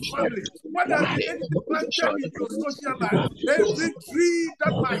in your family? What has the enemy planted in your social life? Every tree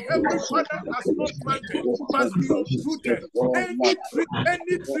that my heavenly Father has not planted must be uprooted. Every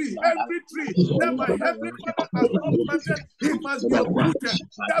tree that my heavenly Father has not planted, it must be uprooted.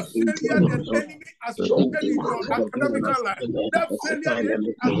 That failure the enemy has planted in your academical life, that failure the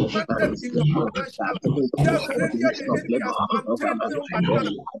enemy has planted in your financial life, that failure the enemy has planted, my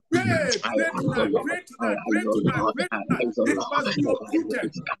brother. Pray tonight. It must be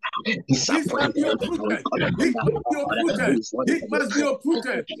uprooted. It must be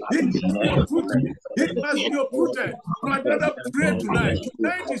uprooted. My brother, pray tonight.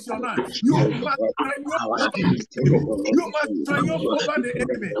 Tonight is your night. You must triumph over the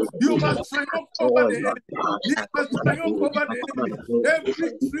enemy. You must triumph over the enemy. You must triumph over the enemy. Every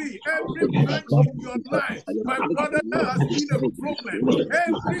tree, every branch in your life, my brother, that has been a problem.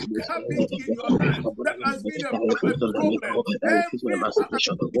 Every habit in your life that has been a problem. Every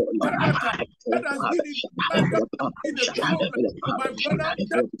character that has been in your life that has been a problem. My brother,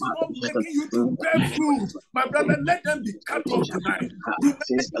 that is not making you to bear fruit. My brother, let them be cut off tonight. Let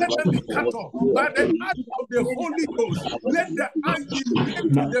them be cut off by the act of the Holy Ghost. Let the eyes be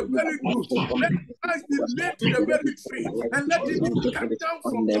laid to the very root. Let the eyes be laid to the very tree, and let it be cut down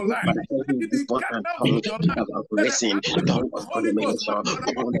from your life. Let it be cut down from your life. Let the eyes of the Holy Ghost, my brother,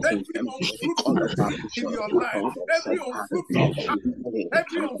 every unfruitful tree in your life, every unfruitful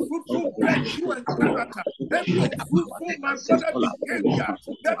virtue and character, every unfruitful, my brother, behavior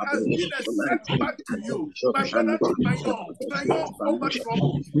that has been a setback to you, my brother, triumph over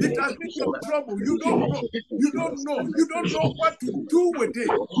trouble. It has been your trouble. You don't know what to do with it.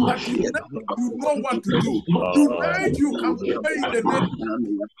 But tonight you know what to do. Tonight you can pray in the name.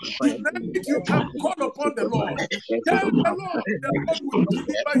 Tonight you can call upon the Lord. Tell the Lord will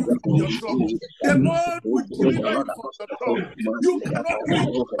deliver you from your trouble. The Lord will deliver you from your trouble. You cannot do it,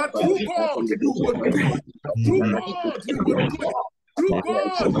 but through God you will do it. Through God you will do it. Through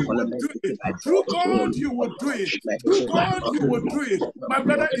God, you will do it. Through God, you will do it. Through God, you will do it. My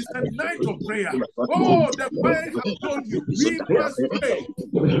brother, it's a night of prayer. Oh, the choir has told you, we must pray.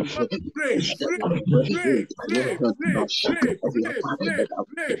 We must pray.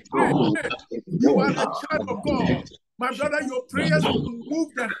 You are a child of God. My brother, your prayers will move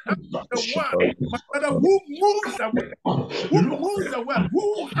the heart of the one, my brother, who moves the world,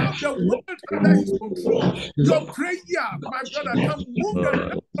 who have the world under his control. Your prayer, my brother, can move the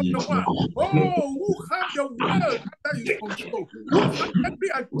heart of the one, who have the world under his control, who have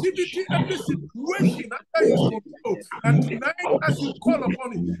every activity, every situation under his control. And tonight, as you call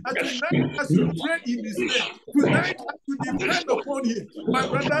upon him, and tonight, as you pray in his name, tonight, as you depend upon him, my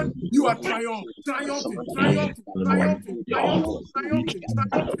brother, you are triumphing.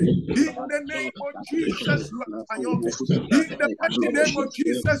 In the name of Jesus, you are triumphing. In the mighty name of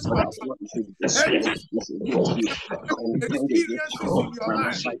Jesus, you are triumphing. Every experiences in your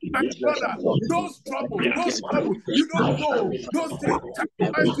life, my brother, those troubles, you don't know, those things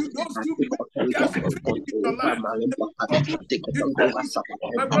sacrifice you, those two they are strange in your life.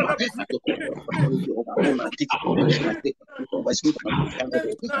 My brother,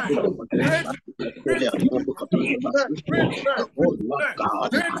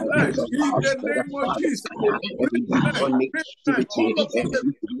 in the name of Jesus.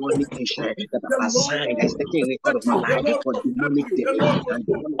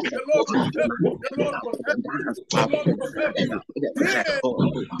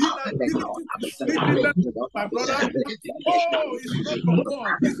 My brother, it's not of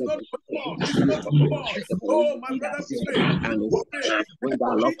God. It's not of God. It's not of God. Oh, my brother, pray. When the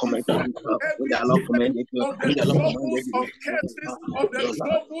Lord comments on of the troubles, of curses, of the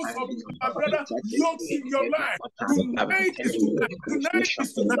troubles of my brother, yokes in your life. Tonight is tonight. Tonight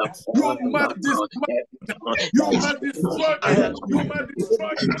is tonight. You must destroy it. You must destroy it. You must destroy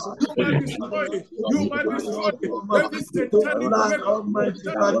it. You must destroy it. You must destroy it. Every satanic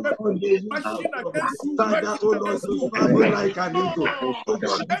machine against you, working against you. Like an eagle.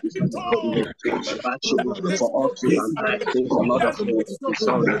 Every tongue for all to mankind, there is a lot of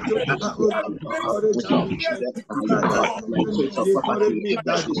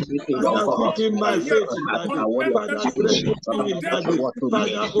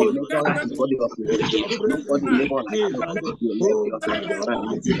No.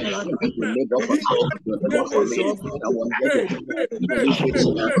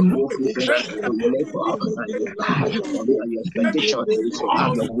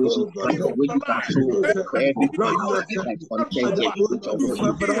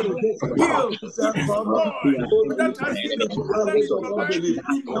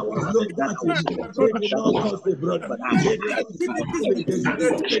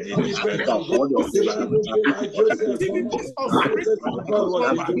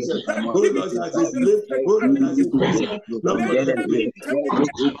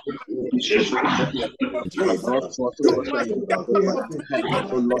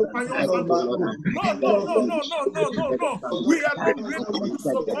 We are not ready to succumb. We are not ready to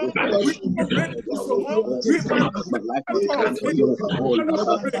succumb.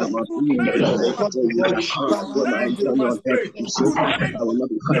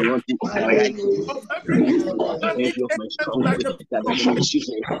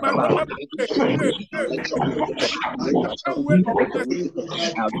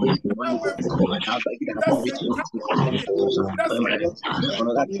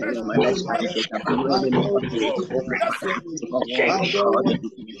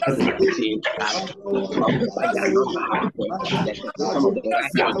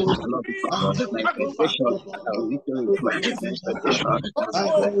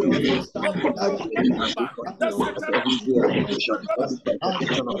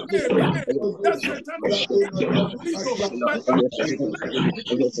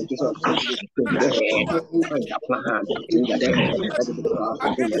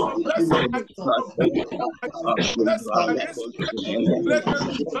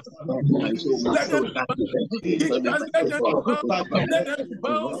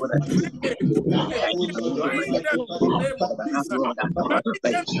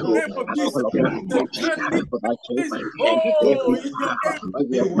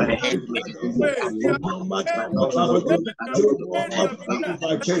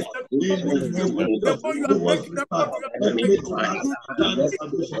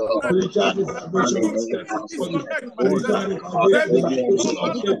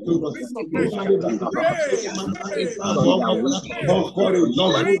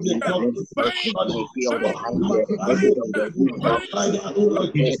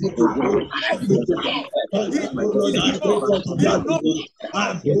 We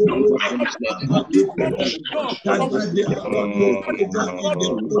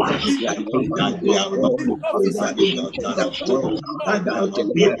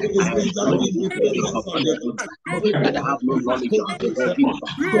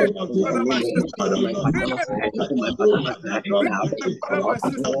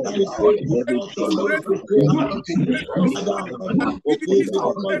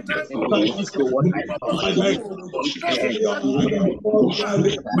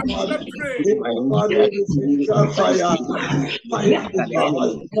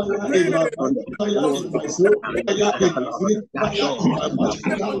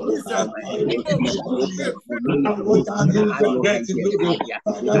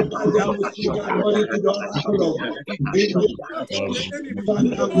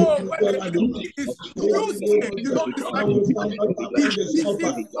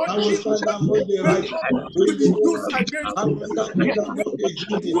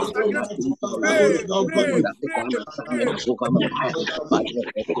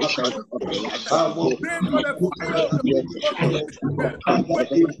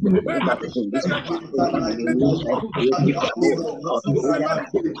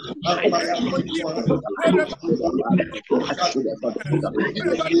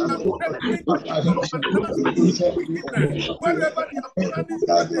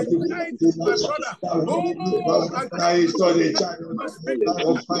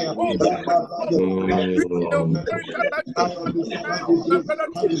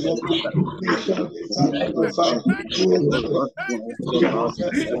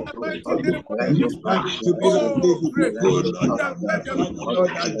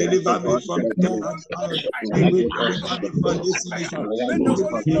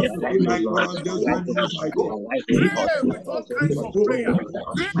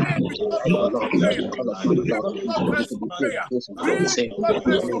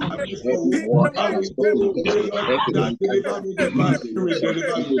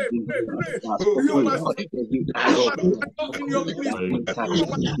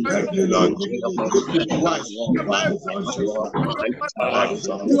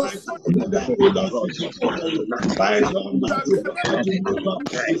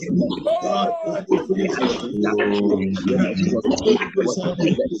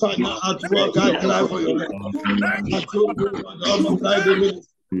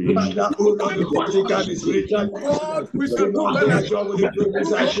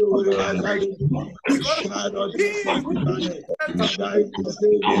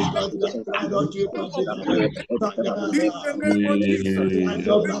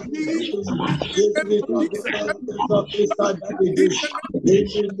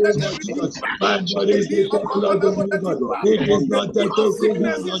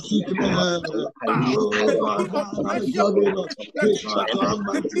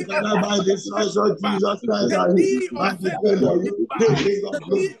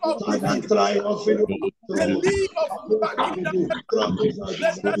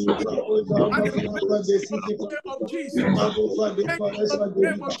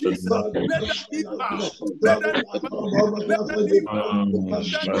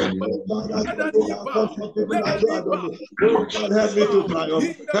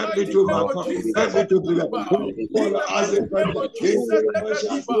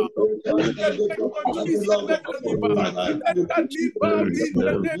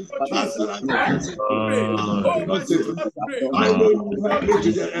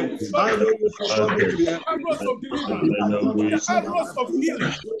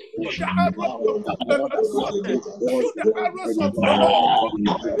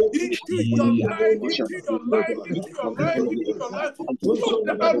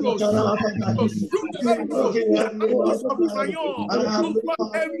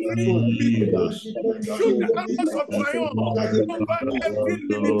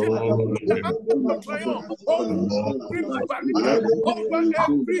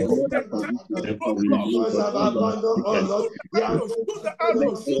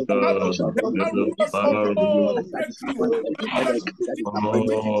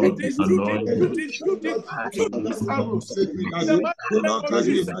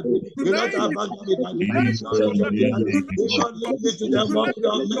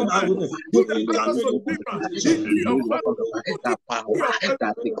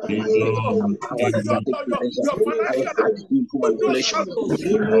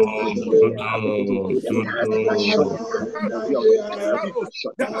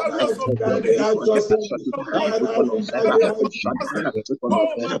Oh,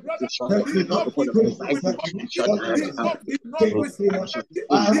 my brother, enough is enough is not with enough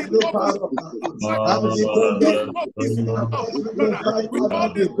is enough, brother. With all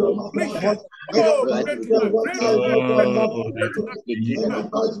this affliction, oh, pray tonight, pray tonight,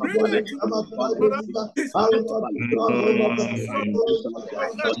 pray tonight, brother. He's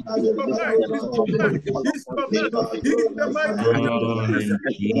He's command. In the mighty name of Jesus.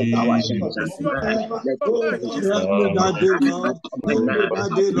 It's your time.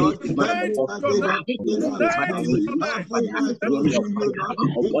 Tonight is your mind. Tonight is your mind.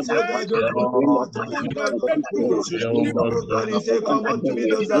 Come unto me,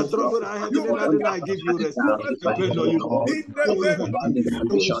 those that trouble are heavy laden, and I give you rest. In the name of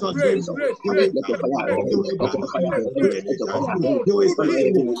Jesus. Pray. He will push down our enemies.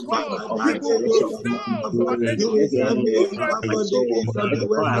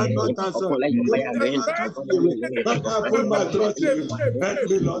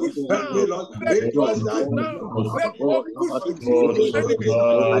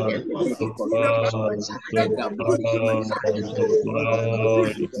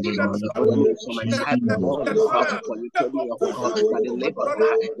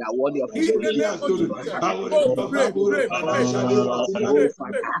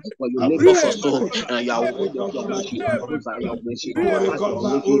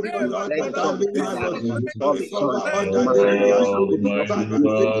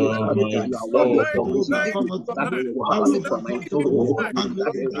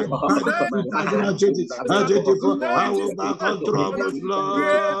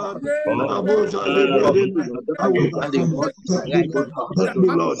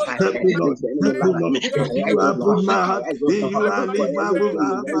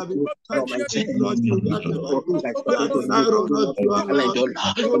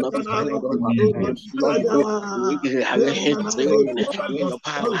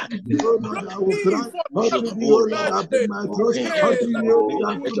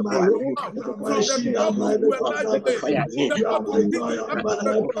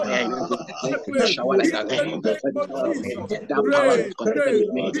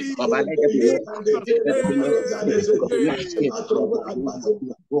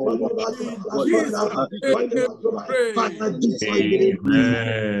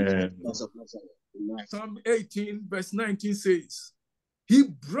 Psalm 18, verse 19 says, He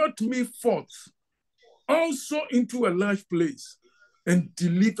brought me forth also into a large place and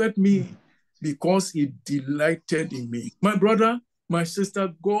delivered me because he delighted in me. My brother, my sister,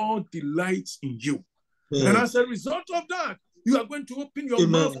 God delights in you. And as a result of that, you are going to open your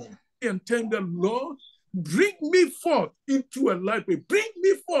mouth and tell the Lord, bring me forth into a life. Bring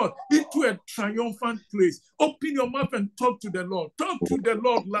me forth into a triumphant place. Open your mouth and talk to the Lord. Talk to the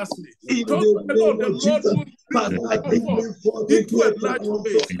Lord lastly. Talk to the Lord. The Lord will bring you forth into a large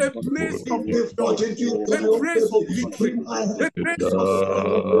place. A place of victory. A place of victory. A place of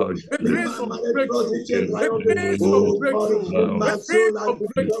freedom. A place of breakthrough. A place of breakthrough. A place of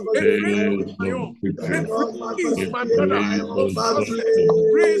breakthrough. A place of triumph. A place, my brother, of success. A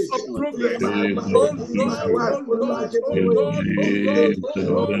place of progress. Oh Lord, oh Lord, oh Lord, oh Lord, oh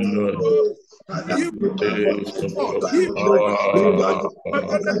Lord, oh Lord. You my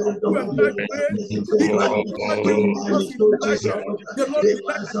brother, you are like praise. He delivered him because he delighted. The Lord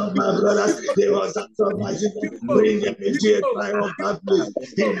delighted my brothers, they was bring them into a triumphant place.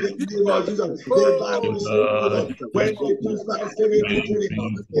 In the name of Jesus, the Bible says, when they took Thanksgiving victory,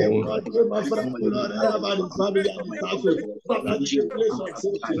 they brought him a friend, Lord, I have his family and his household. From that place of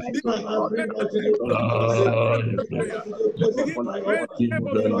safety, and I bring us to the place of safety. Bring us to the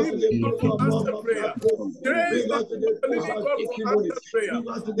place of answer prayer. Praise the living God for answer prayer.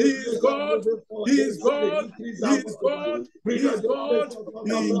 He is God. He is God. He is God. He is God.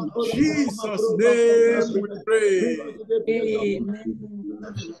 In Jesus' name we pray.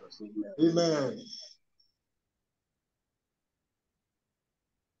 Amen.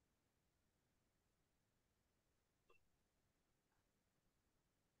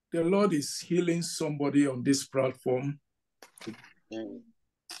 The Lord is healing somebody on this platform.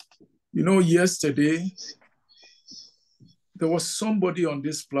 You know, yesterday, there was somebody on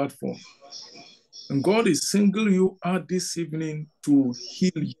this platform, and God is singling you out this evening to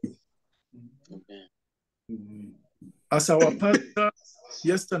heal you. As our pastor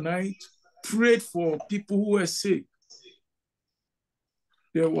yesterday night prayed for people who were sick,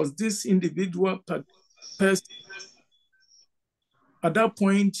 there was this individual person. At that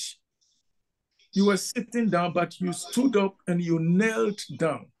point, you were sitting down, but you stood up and you knelt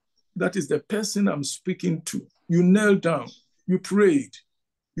down. That is the person I'm speaking to. You knelt down, you prayed,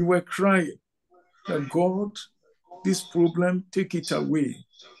 you were crying that God, this problem, take it away.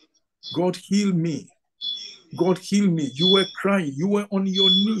 God, heal me. God, heal me. You were crying. You were on your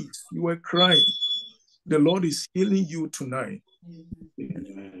knees. You were crying. The Lord is healing you tonight.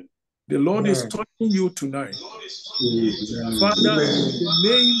 The Lord is touching you tonight. Father, in the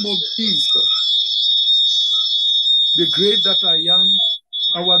name of Jesus, the great that I am,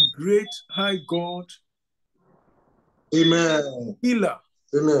 our great high God, Amen. healer.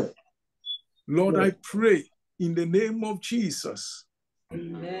 Amen. Lord, I pray in the name of Jesus.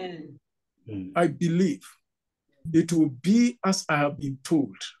 Amen. I believe it will be as I have been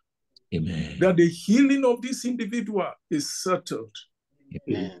told. Amen. That the healing of this individual is settled.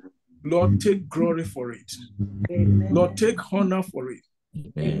 Amen. Lord, take glory for it. Amen. Lord, take honor for it.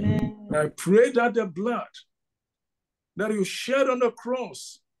 Amen. I pray that the blood that you shed on the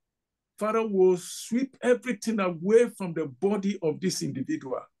cross, Father, will sweep everything away from the body of this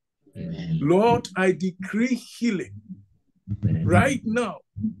individual. Amen. Lord, I decree healing right now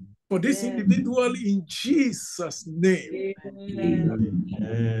for this individual in Jesus' name.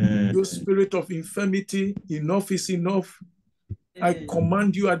 Amen. Your spirit of infirmity, enough is enough. I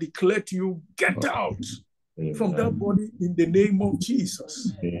command you, I declare to you, get out from that body in the name of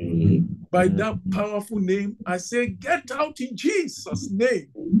Jesus. By that powerful name, I say, get out in Jesus' name.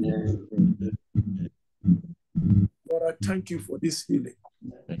 Lord, I thank you for this healing.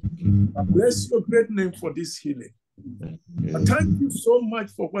 I bless your great name for this healing. I thank you so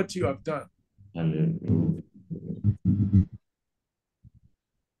much for what you have done.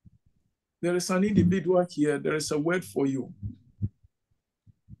 There is an individual here. There is a word for you.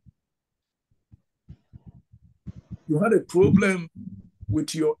 You had a problem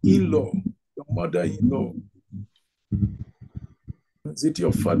with your in-law, your mother-in-law. Is it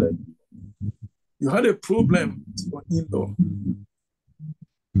your father? You had a problem with your in-law.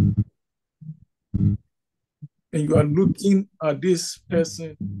 And you are looking at this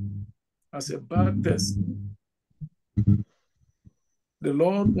person as a bad person. The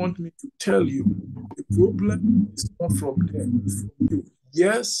Lord wants me to tell you, the problem is not from them, it's from you.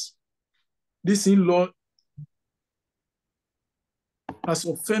 Yes, this in-law has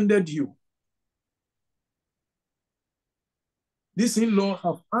offended you. This in-law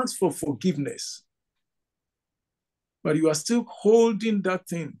have asked for forgiveness, but you are still holding that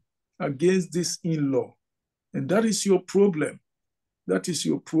thing against this in-law. And that is your problem. That is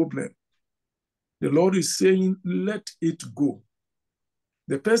your problem. The Lord is saying, let it go.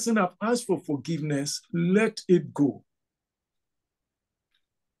 The person have asked for forgiveness, let it go.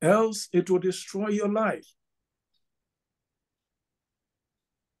 Else it will destroy your life.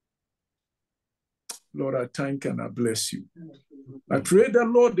 Lord, I thank and I bless you. I pray the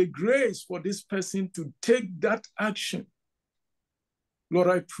Lord, the grace for this person to take that action. Lord,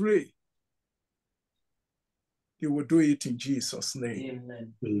 I pray you will do it in Jesus' name.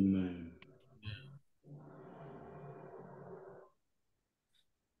 Amen. Amen.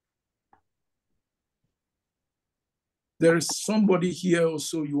 There is somebody here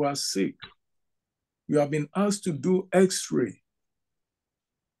also, you are sick. You have been asked to do X-ray.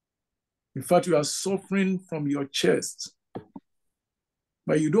 In fact, you are suffering from your chest,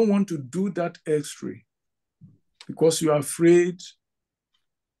 but you don't want to do that X-ray because you are afraid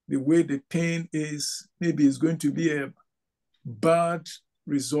the way the pain is, maybe it's going to be a bad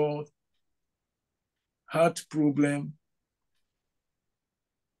result, heart problem.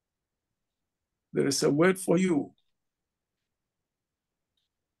 There is a word for you.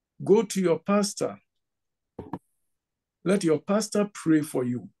 Go to your pastor. Let your pastor pray for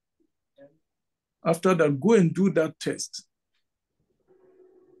you. After that, go and do that test.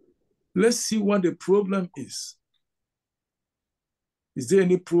 Let's see what the problem is. Is there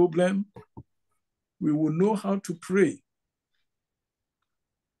any problem? We will know how to pray.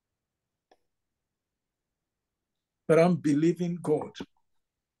 But I'm believing God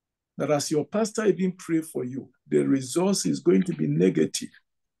that as your pastor even pray for you, the result is going to be negative.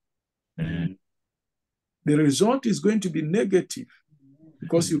 The result is going to be negative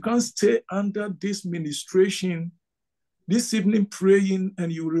because you can't stay under this ministration this evening praying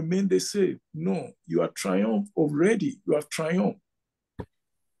and you remain the same. No, you are triumphed already. You have triumphed.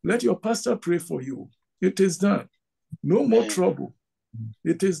 Let your pastor pray for you. It is done. No more trouble.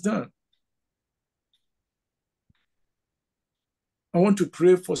 It is done. I want to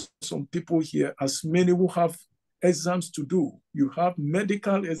pray for some people here, as many who have exams to do. You have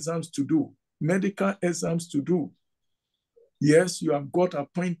medical exams to do. Medical exams to do. Yes, you have got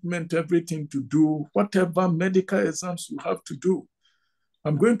appointment, everything to do, whatever medical exams you have to do.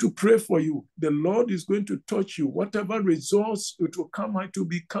 I'm going to pray for you. The Lord is going to touch you. Whatever results it will come out to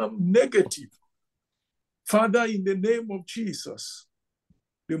become negative Father, in the name of Jesus,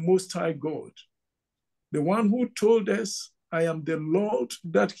 the Most High God, the one who told us, I am the Lord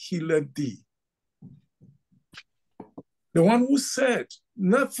that healeth thee. The one who said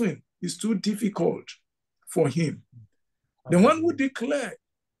nothing is too difficult for him. The one who declared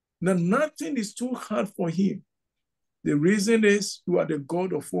that nothing is too hard for him. The reason is you are the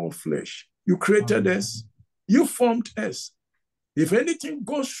God of all flesh. You created us. You formed us. If anything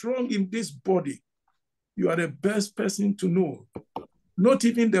goes wrong in this body, you are the best person to know. Not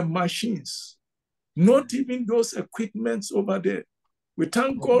even the machines, not even those equipments over there. We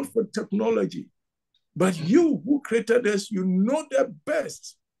thank God for technology. But you who created us, you know the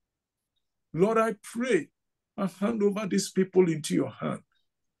best. Lord, I pray and hand over these people into your hand.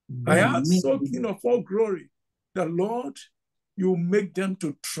 I ask, O King of all glory, that Lord, you make them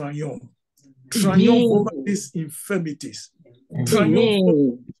to triumph over these infirmities, triumph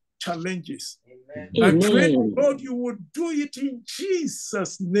over challenges. I pray, Lord, you would do it in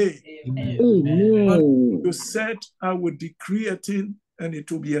Jesus' name. And you said, I will decree a thing and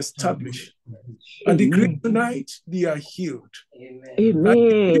it will be established. I decree tonight they are healed. Amen. I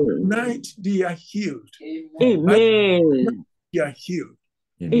decree tonight they are healed. Amen. They are healed.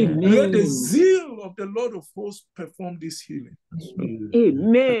 Amen. Let the zeal of the Lord of hosts perform this healing.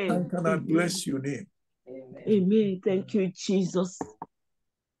 Amen. And I bless your name. Amen. Thank you, Jesus.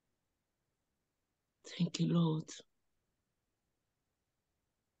 Thank you, Lord.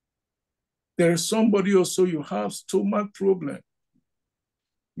 There is somebody also, you have stomach problem.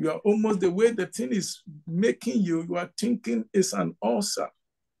 You are almost the way the thing is making you, you are thinking it's an ulcer.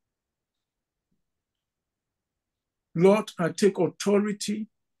 Lord, I take authority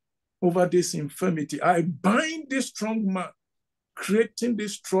over this infirmity. I bind this strong man, creating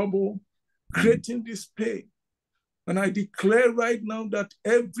this trouble, creating this pain. And I declare right now that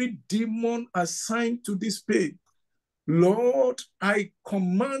every demon assigned to this pain, Lord, I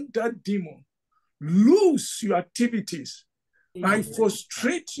command that demon, lose your activities. I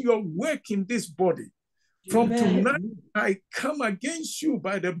frustrate your work in this body. From tonight, I come against you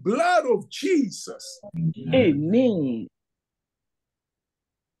by the blood of Jesus. Amen.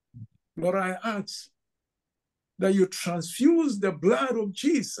 Lord, I ask that you transfuse the blood of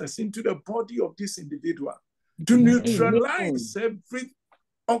Jesus into the body of this individual to neutralize every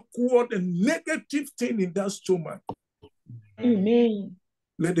awkward and negative thing in that stomach. Amen.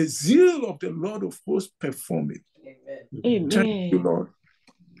 Let the zeal of the Lord of hosts perform it. Amen. Thank you, Lord.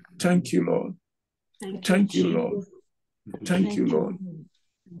 Thank you, Lord. Thank you, Lord. Thank you, Lord.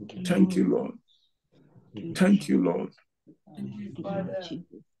 Thank you, Lord. Thank you, Lord.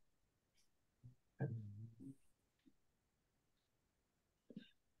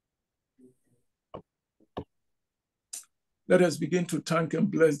 Let us begin to thank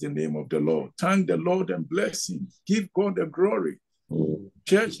and bless the name of the Lord. Thank the Lord and bless him. Give God the glory.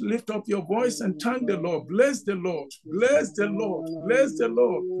 Church, lift up your voice and thank the Lord. Bless the Lord. Bless the Lord. Bless the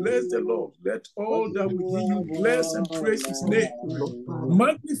Lord. Bless the Lord. Let all that within you bless and praise his name.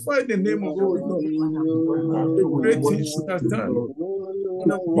 Magnify the name of the Lord. The great things he has done.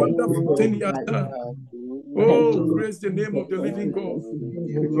 The wonderful thing he has done. Oh, praise the name of the living God.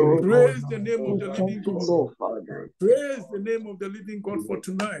 Praise the name of the living God. Praise the name of the living God for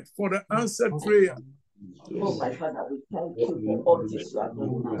tonight, for the answered prayer. Oh, my Father, we thank you for all this you are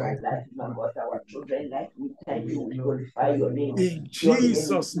doing in my life, about our children's life. We thank you, we glorify your name. In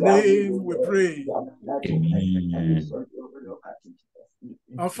Jesus' name we pray.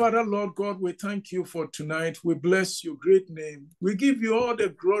 Our Father, Lord God, we thank you for tonight. We bless your great name. We give you all the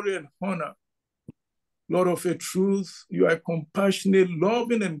glory and honor. Lord of a truth, you are a compassionate,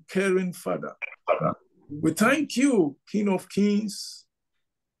 loving, and caring Father. We thank you, King of Kings,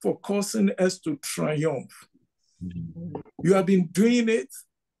 for causing us to triumph. You have been doing it,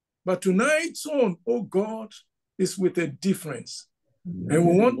 but tonight's own, oh God, is with a difference. And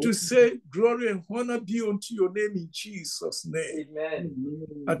we want to say, glory and honor be unto your name in Jesus' name.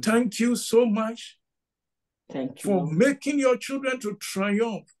 Amen. I thank you so much for Lord. making your children to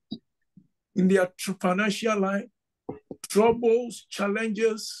triumph in their financial life, troubles,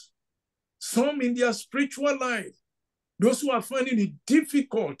 challenges, some in their spiritual life. Those who are finding it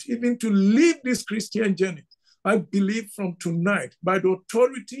difficult even to live this Christian journey, I believe from tonight, by the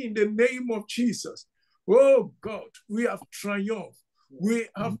authority in the name of Jesus, oh God, we have triumphed. We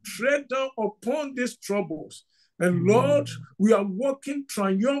have tread down upon these troubles. And Lord, we are walking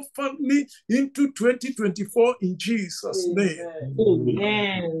triumphantly into 2024 in Jesus' name.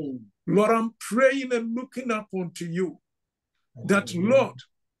 Amen. Lord, I'm praying and looking up unto you that, Lord,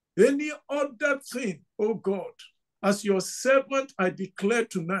 any other thing, oh God, as your servant, I declare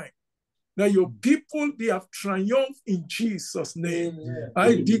tonight that your people, they have triumphed in Jesus' name.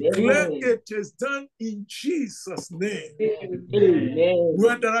 I declare it is done in Jesus' name.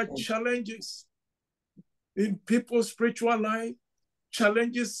 Where there are challenges in people's spiritual life,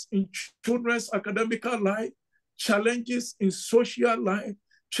 challenges in children's academic life, challenges in social life,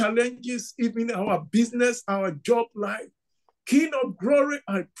 challenges even in our business, our job life. King of glory,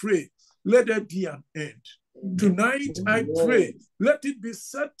 I pray, let there be an end. Tonight, I pray, let it be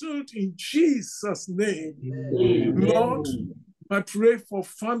settled in Jesus' name. Lord, I pray for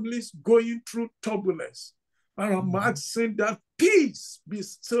families going through turbulence. And I'm asking that peace be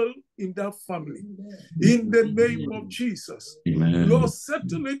still in that family. In the name of Jesus. Lord,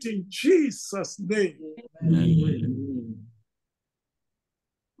 settle it in Jesus' name.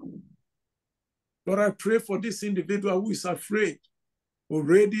 Lord, I pray for this individual who is afraid.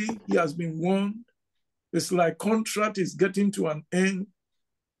 Already he has been warned. It's like contract is getting to an end.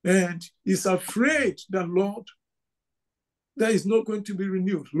 And he's afraid that, Lord, that is not going to be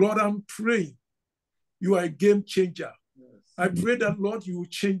renewed. Lord, I'm praying. You are a game changer. I pray that, Lord, you will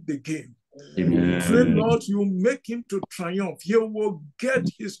change the game. Amen. Pray, Lord, you make him to triumph. He will get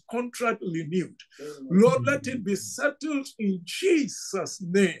his contract renewed. Lord, let it be settled in Jesus'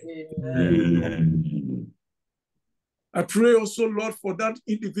 name. Amen. I pray also, Lord, for that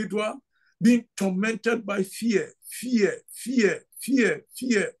individual being tormented by fear,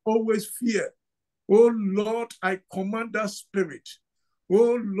 always fear. Oh, Lord, I command that spirit.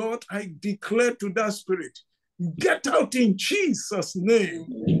 Oh, Lord, I declare to that spirit, get out in Jesus' name.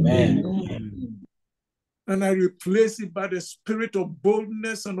 Amen. And I replace it by the spirit of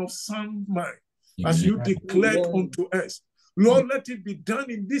boldness and of sound mind, as you declared unto us. Lord, let it be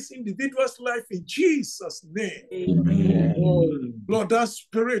done in this individual's life in Jesus' name. Amen. Lord, that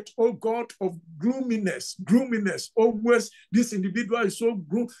spirit, oh God, of gloominess, always this individual is so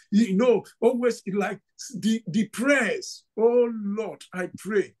always like depressed. Oh Lord, I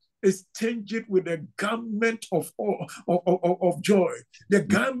pray, exchange it with the garment of joy, the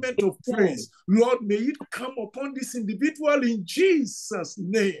garment of praise. Lord, may it come upon this individual in Jesus'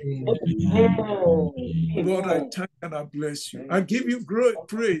 name. Lord, I thank and I bless you. I give you great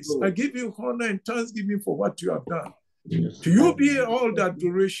praise. I give you honor and thanksgiving for what you have done. To you be all that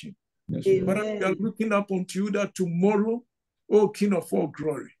adoration. But we are looking up unto you that tomorrow, O King of all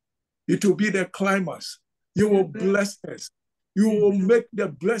glory, it will be the climax. You will bless us. You will make the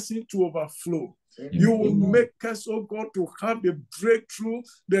blessing to overflow. You will make us, oh God, to have the breakthrough,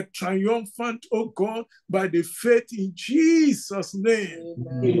 the triumphant, oh God, by the faith in Jesus' name.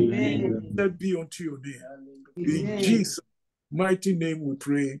 That be unto your name. In Jesus' mighty name we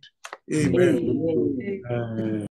prayed. Amen.